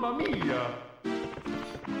this. Mamma mia!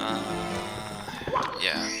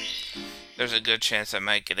 Yeah. There's a good chance I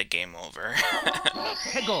might get a game over.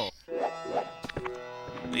 Let's go!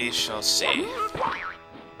 We shall see.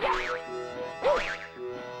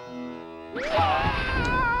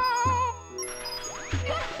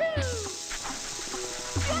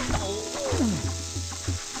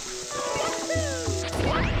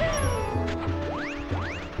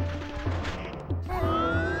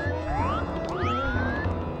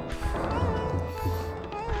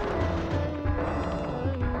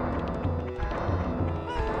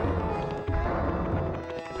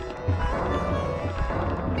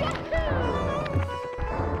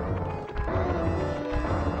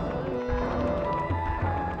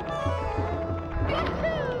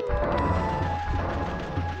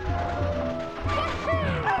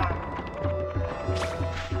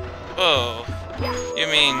 Oh, you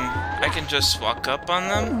mean I can just walk up on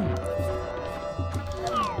them?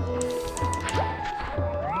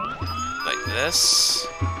 Like this?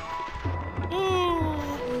 Ooh.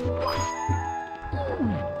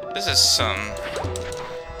 This is some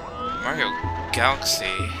Mario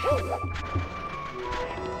Galaxy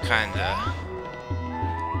kinda.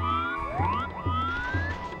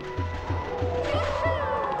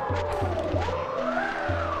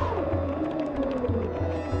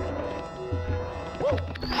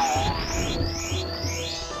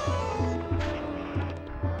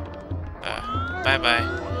 Bye-bye.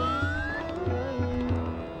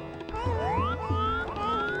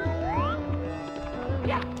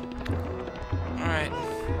 Alright.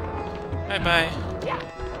 Bye-bye.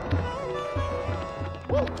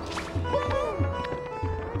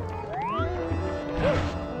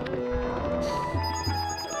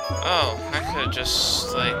 Oh, I could've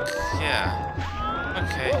just, like, yeah.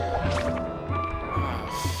 Okay. Oh,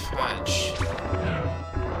 fudge.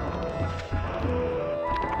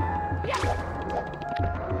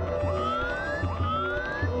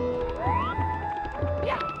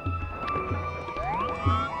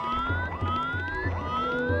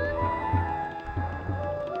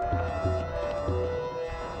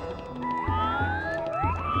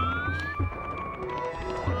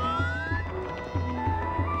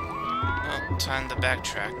 Time to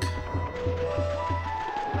backtrack.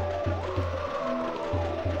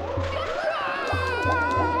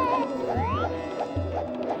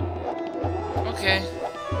 Okay.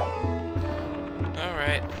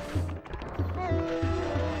 Alright.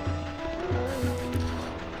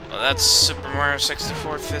 Well, that's Super Mario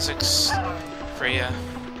 64 physics for ya.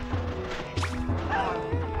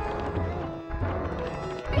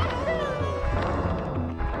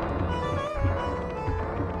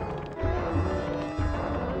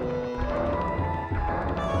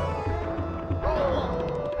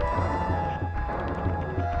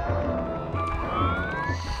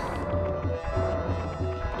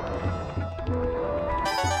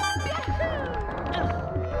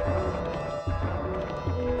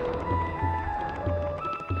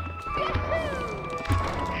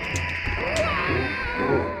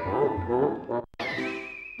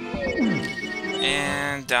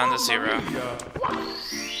 And down to 0.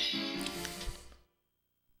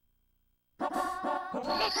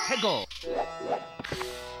 Let's go!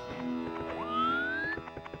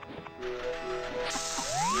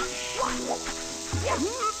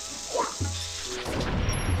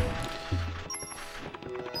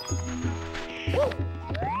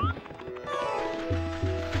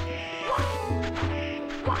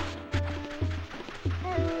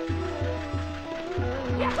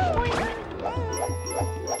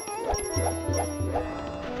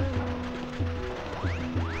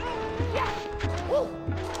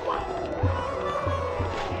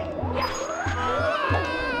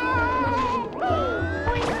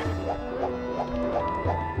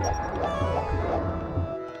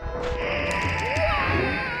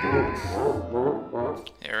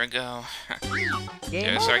 we go. Game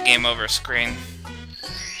There's our over. game over screen.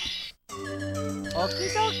 Okie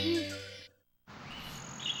dokie.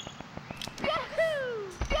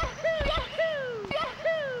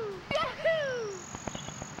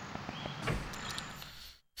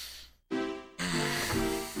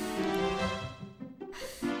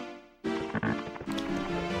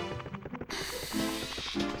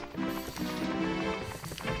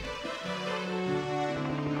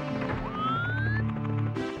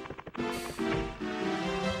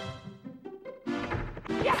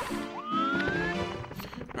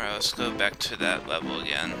 Alright, let's go back to that level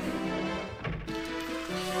again.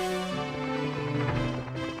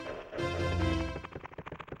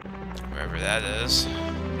 Wherever that is.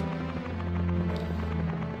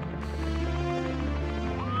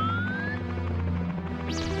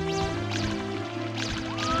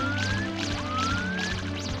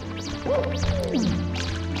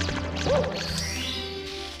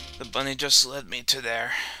 The bunny just led me to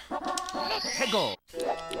there. Hegel.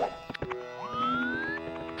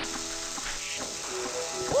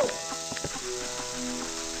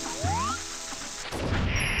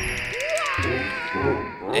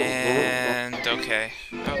 And okay.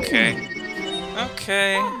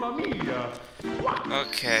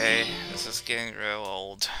 Okay, this is getting real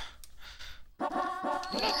old.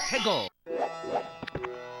 Hegel.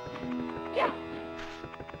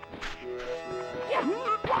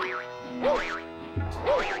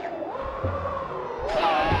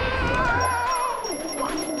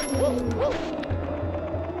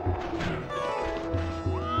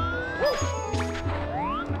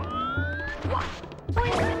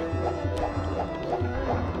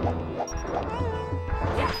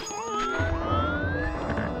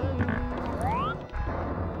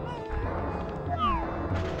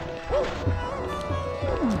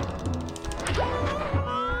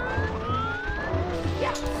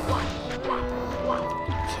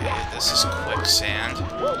 Okay, this is quicksand. I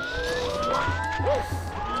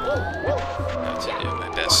have to do my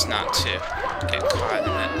best not to get caught in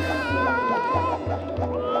it.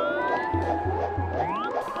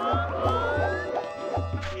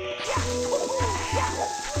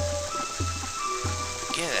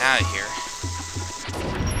 Get out of here.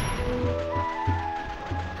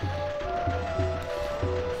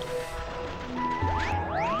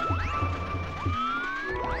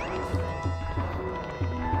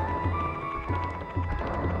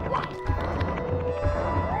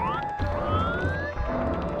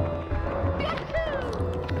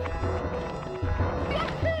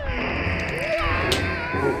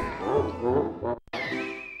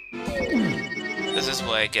 This is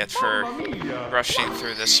what I get for rushing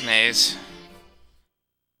through this maze.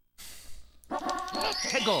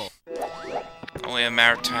 Hegel. Only a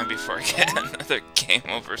matter of time before I get another game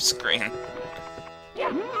over screen.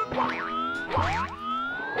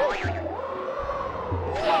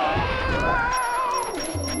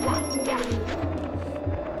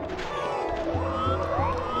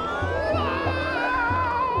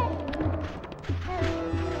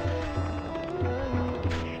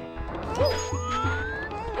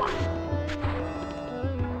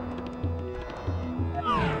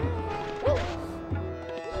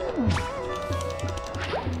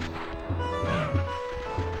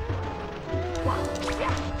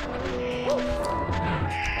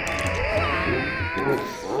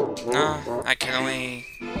 No, I can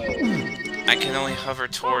only hover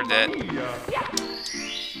toward it.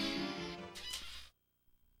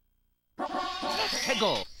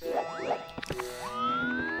 Hegel.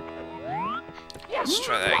 Let's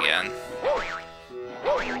try that again.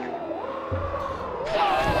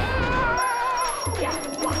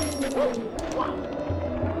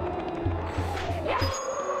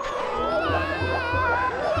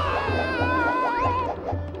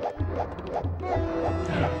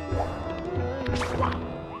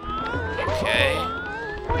 Okay.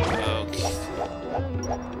 Okay.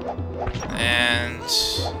 And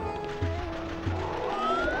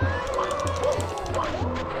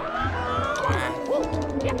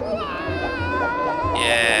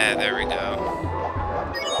yeah, there we go.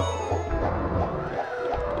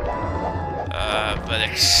 But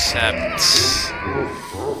except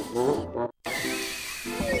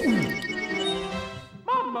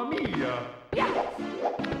Mamma mia.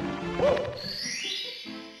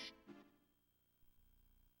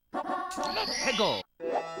 Hegel.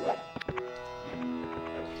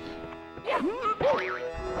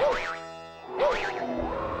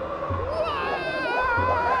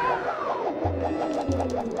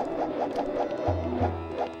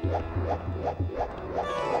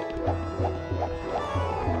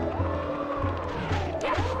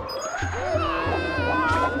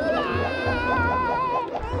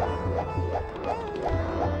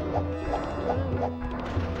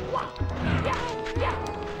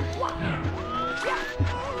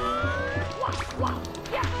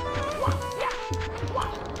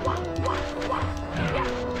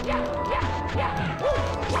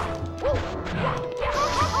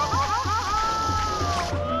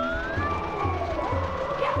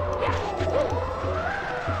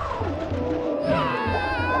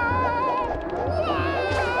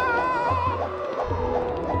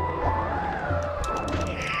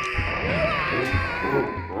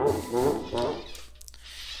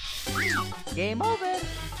 Game over.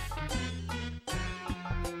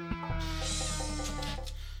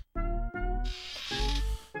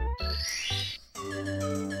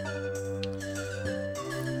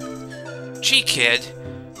 Gee, kid.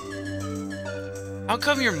 How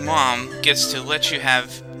come your mom gets to let you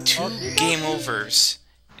have 2 game overs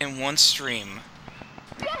in one stream?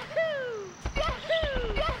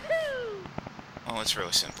 Oh, it's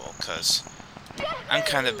really simple, because I'm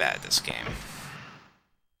kind of bad at this game.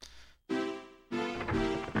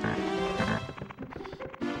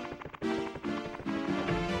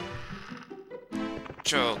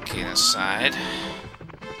 Joking aside.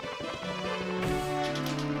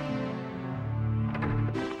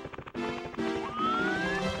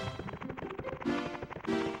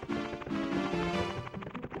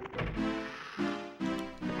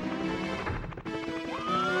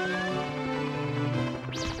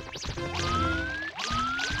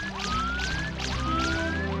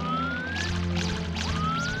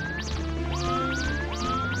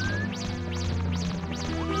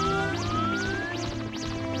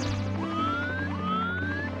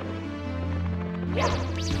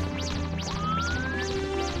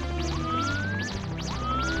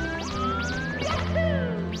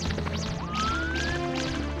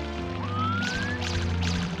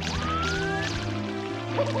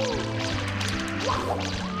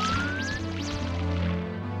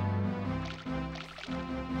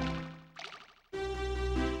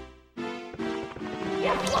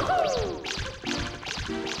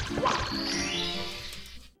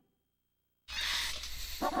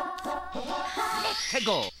 Let's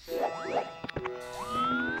go.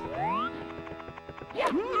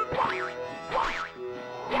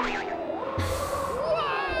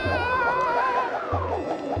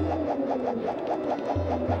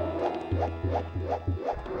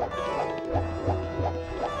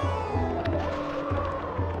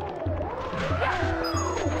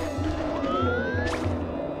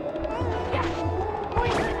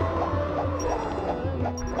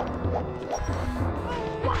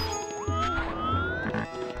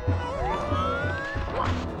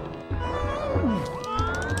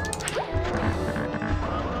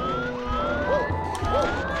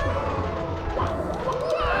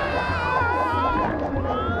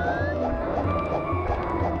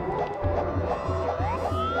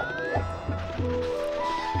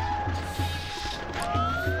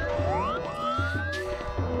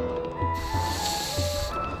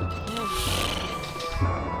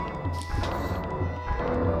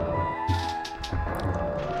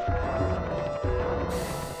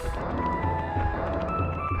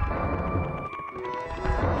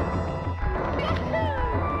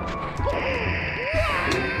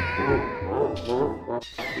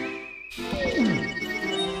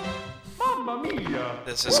 Mamma mia.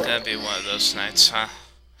 This is gonna be one of those nights, huh?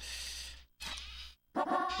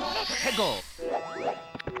 Let's go.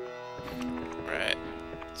 Right.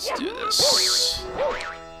 Let's do this.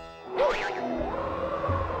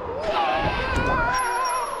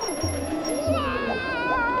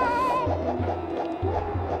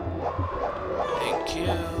 Thank you.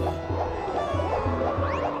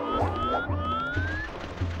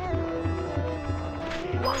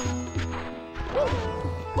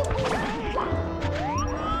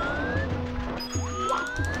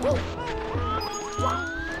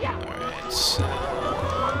 Alright, so...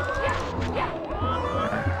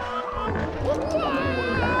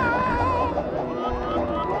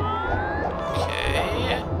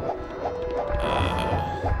 Okay.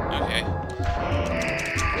 Okay.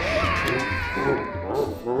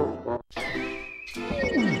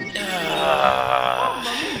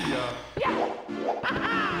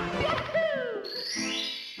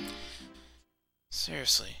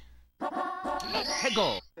 Seriously. Let's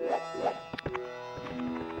go.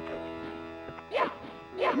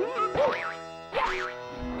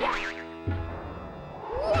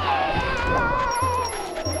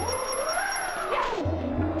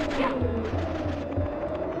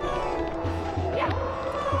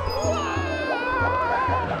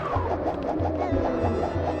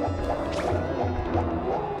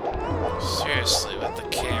 Seriously, with the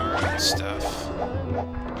camera and stuff.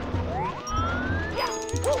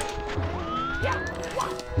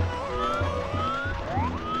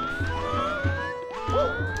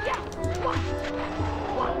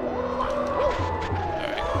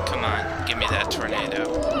 me that tornado.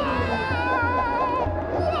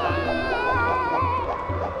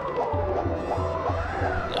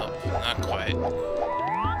 Nope, not quite.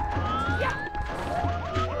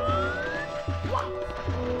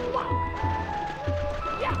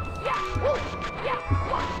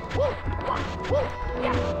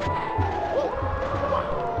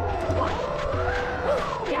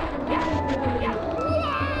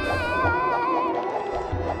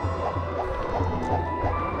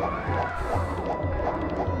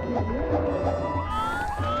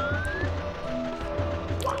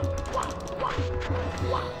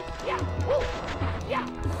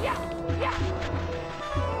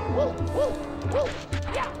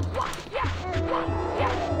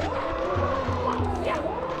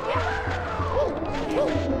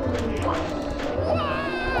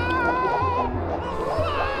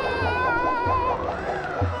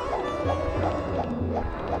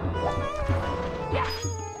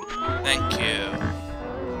 Thank you.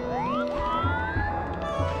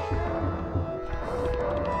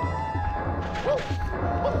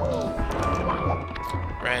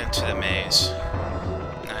 Right into the maze.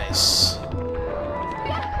 Nice.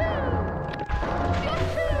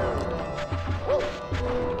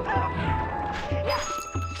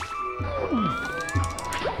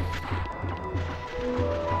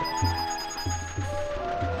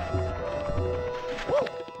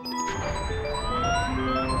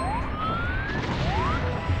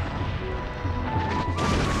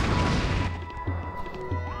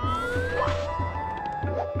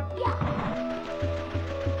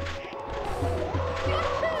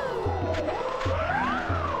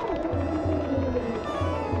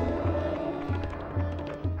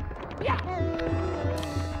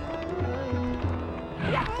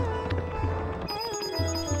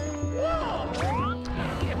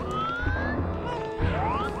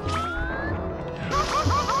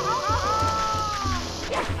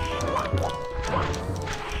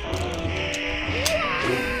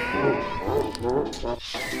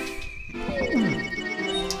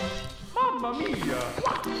 Mamma mia!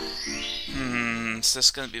 Is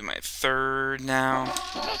this gonna be my third now?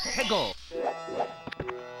 Hegel!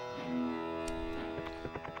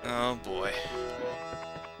 Oh boy.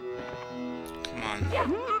 Come on.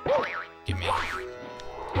 Give me.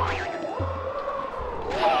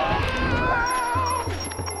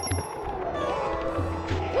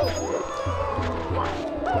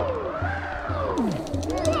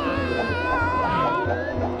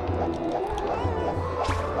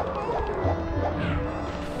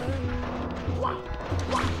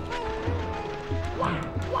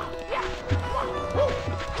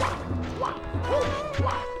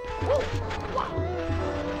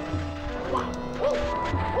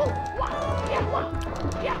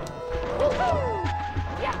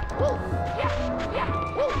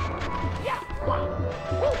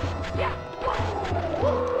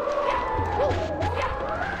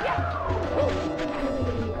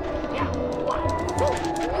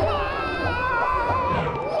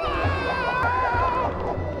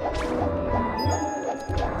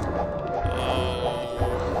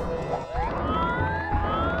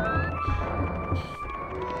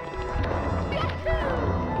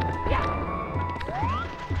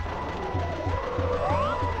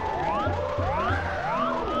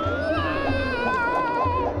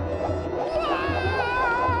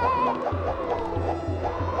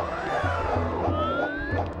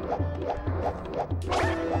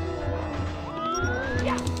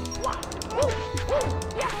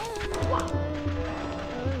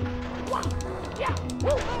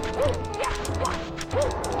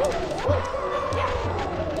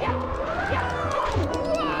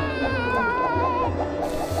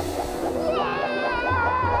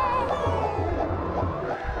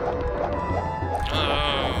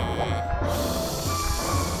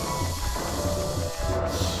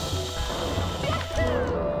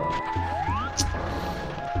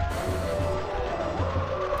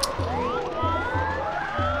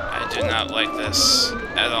 I do not like this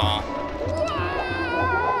at all.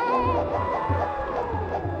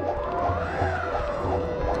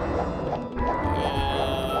 Oh.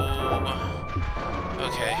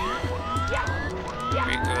 Okay.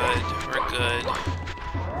 We're good. We're good.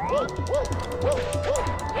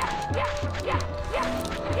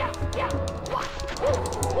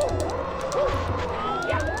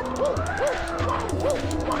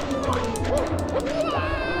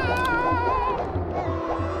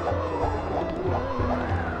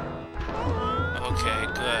 Okay,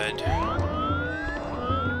 good.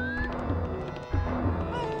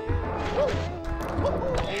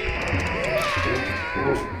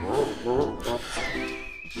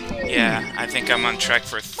 Yeah, I've think I'm on track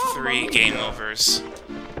for 3 game overs.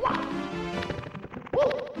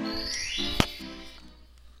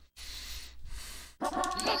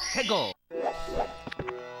 Hegel.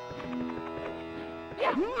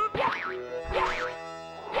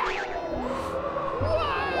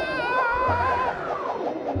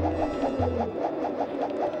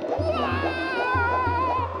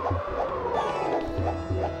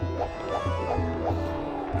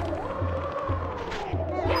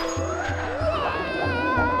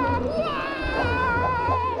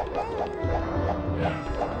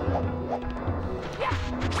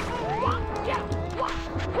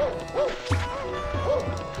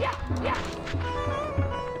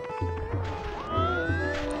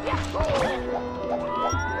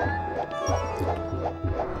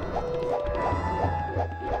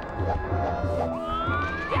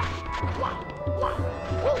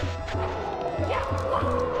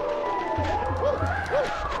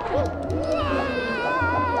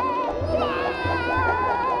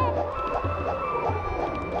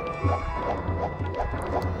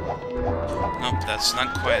 Nope, that's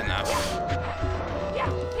not quite enough.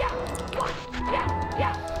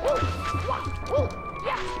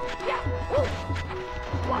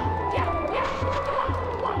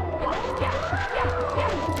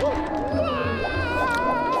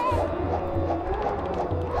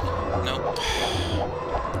 Nope.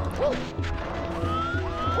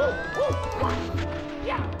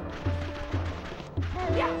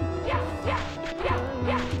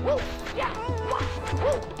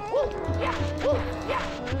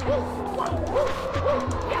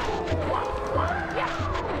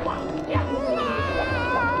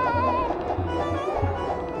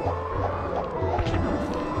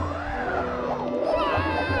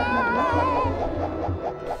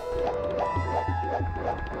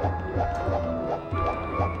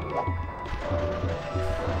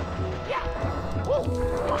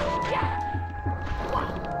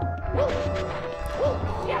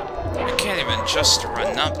 I can't even just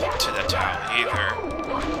run up to the tower either,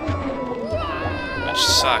 which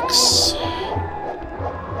sucks.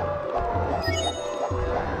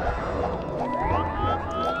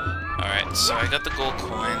 Alright, so I got the gold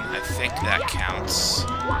coin. I think that counts.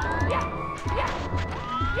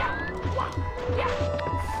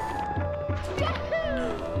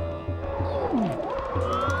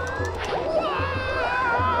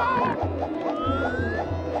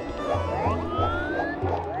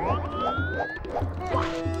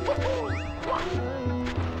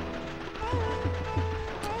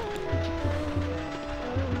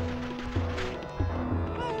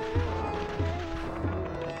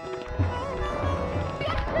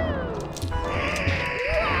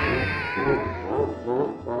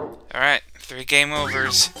 Alright, 3 game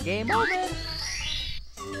overs. Game over.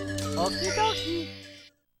 Okie dokie.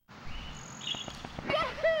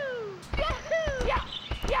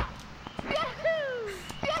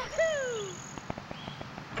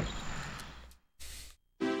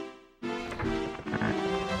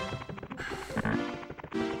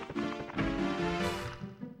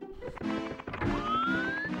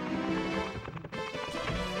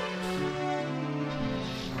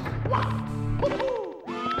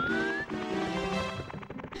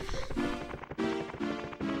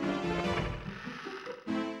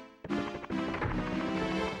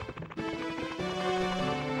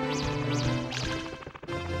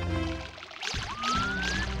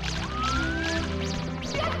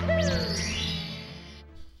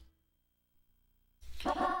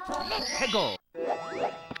 Hegel.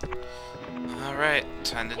 Alright,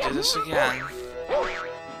 time to do this again.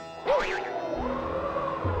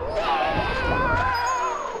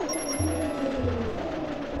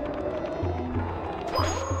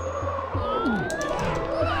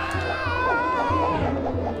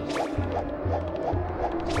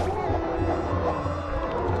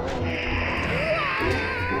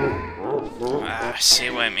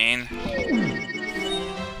 See what I mean?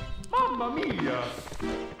 Mamma mia.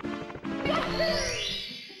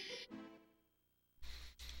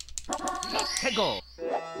 Hegel.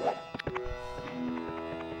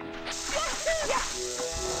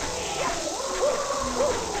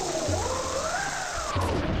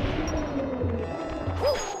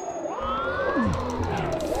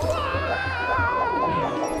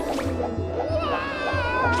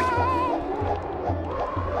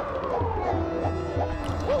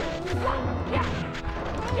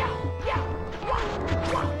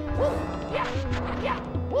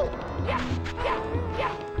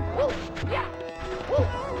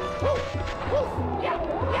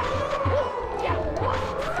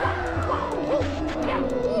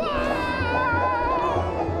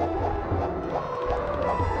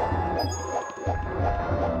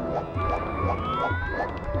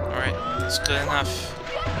 That's good enough.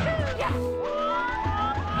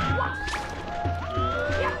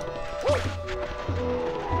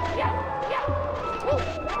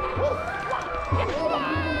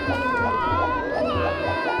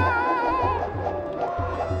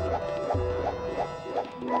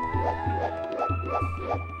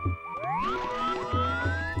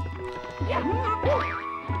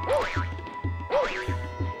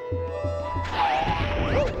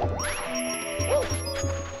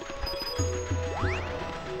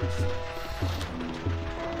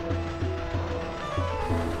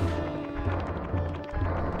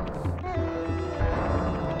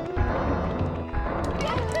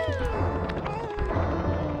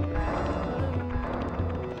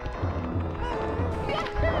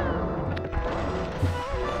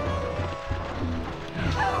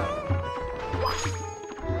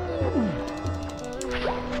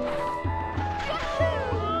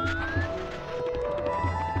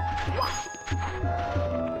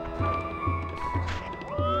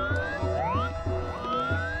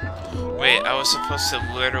 Wait, I was supposed to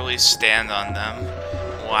literally stand on them.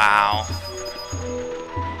 Wow.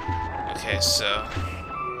 Okay, so...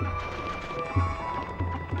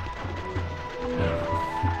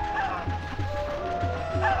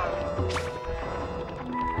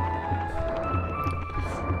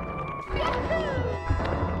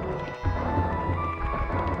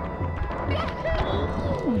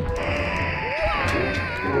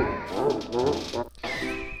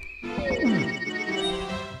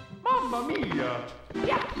 Mamma mia!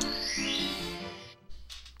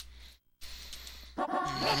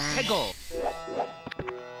 Peggle!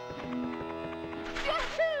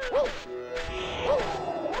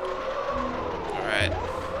 Alright.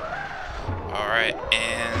 Alright,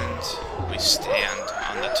 and we stand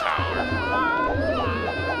on the tower.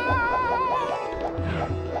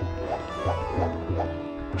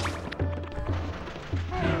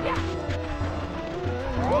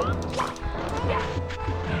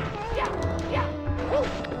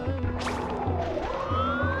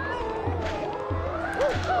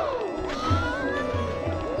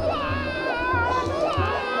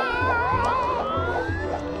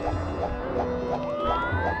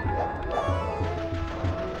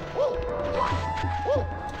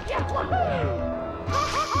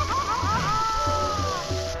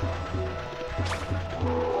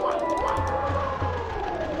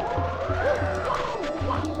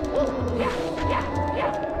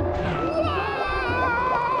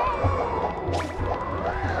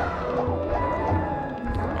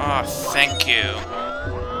 Oh, thank you.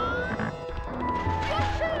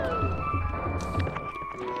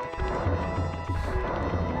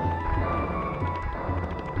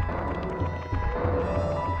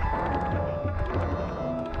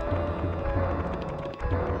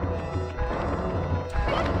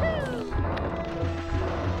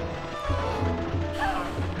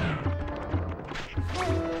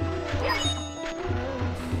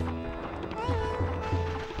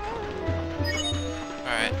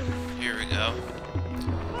 Alright, here we go.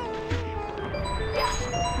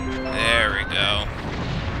 There we go.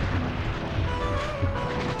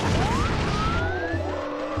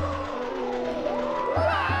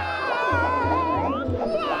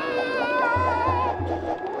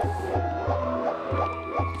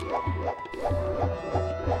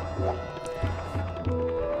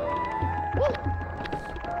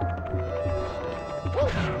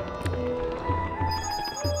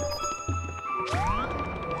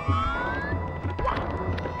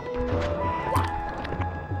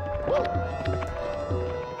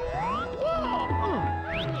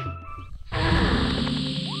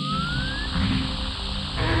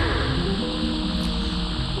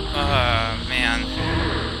 Man.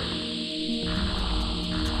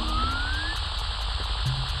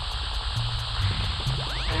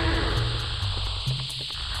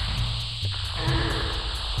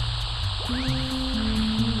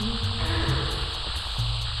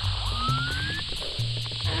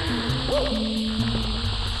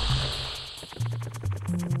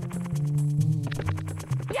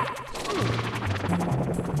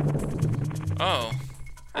 Oh,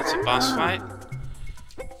 that's a boss fight?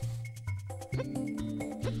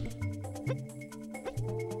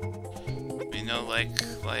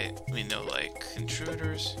 We know like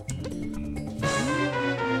intruders.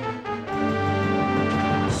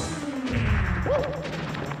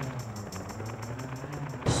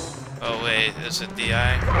 Oh wait, is it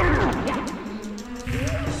DI?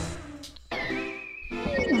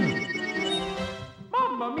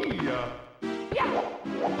 Mamma mia!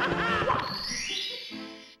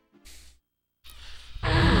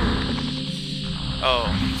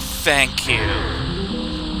 Oh, thank you.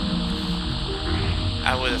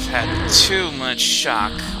 would have had too much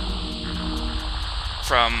shock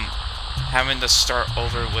from having to start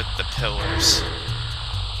over with the pillars.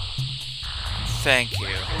 Thank you.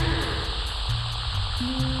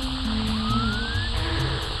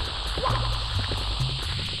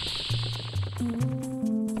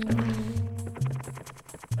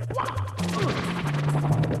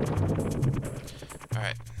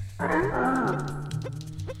 Alright.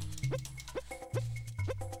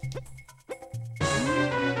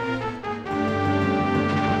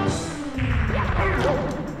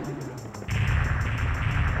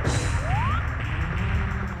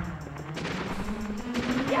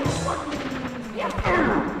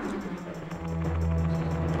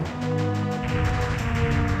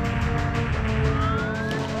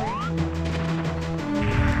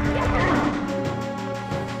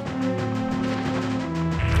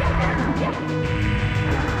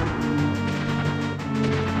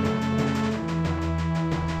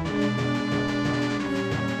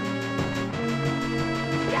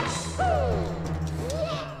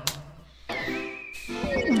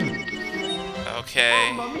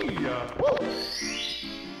 Okay.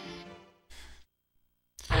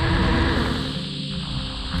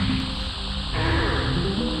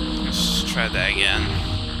 Let's try that again.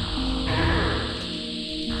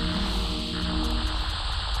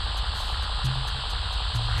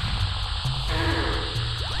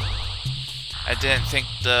 I didn't think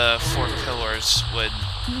the 4 pillars would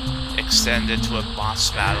extend into a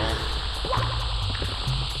boss battle.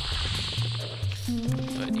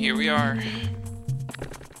 But here we are.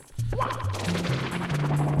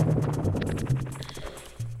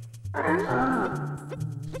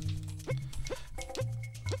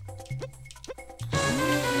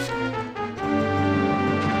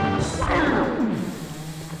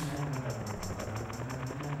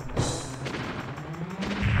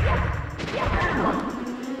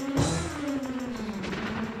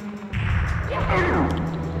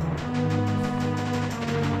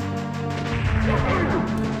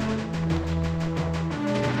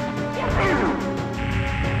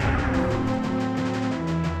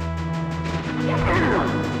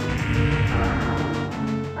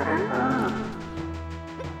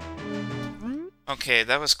 Okay,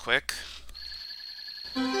 that was quick.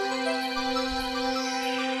 Wonder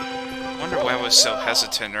why I was so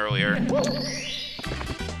hesitant earlier.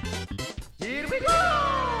 Here we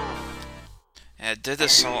go! And I did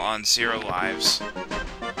this all on 0 lives.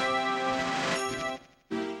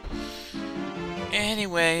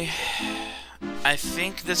 Anyway, I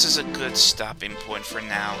think this is a good stopping point for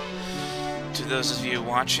now. To those of you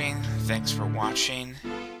watching, thanks for watching,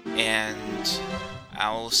 and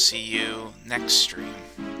I'll see you next stream.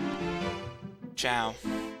 Ciao.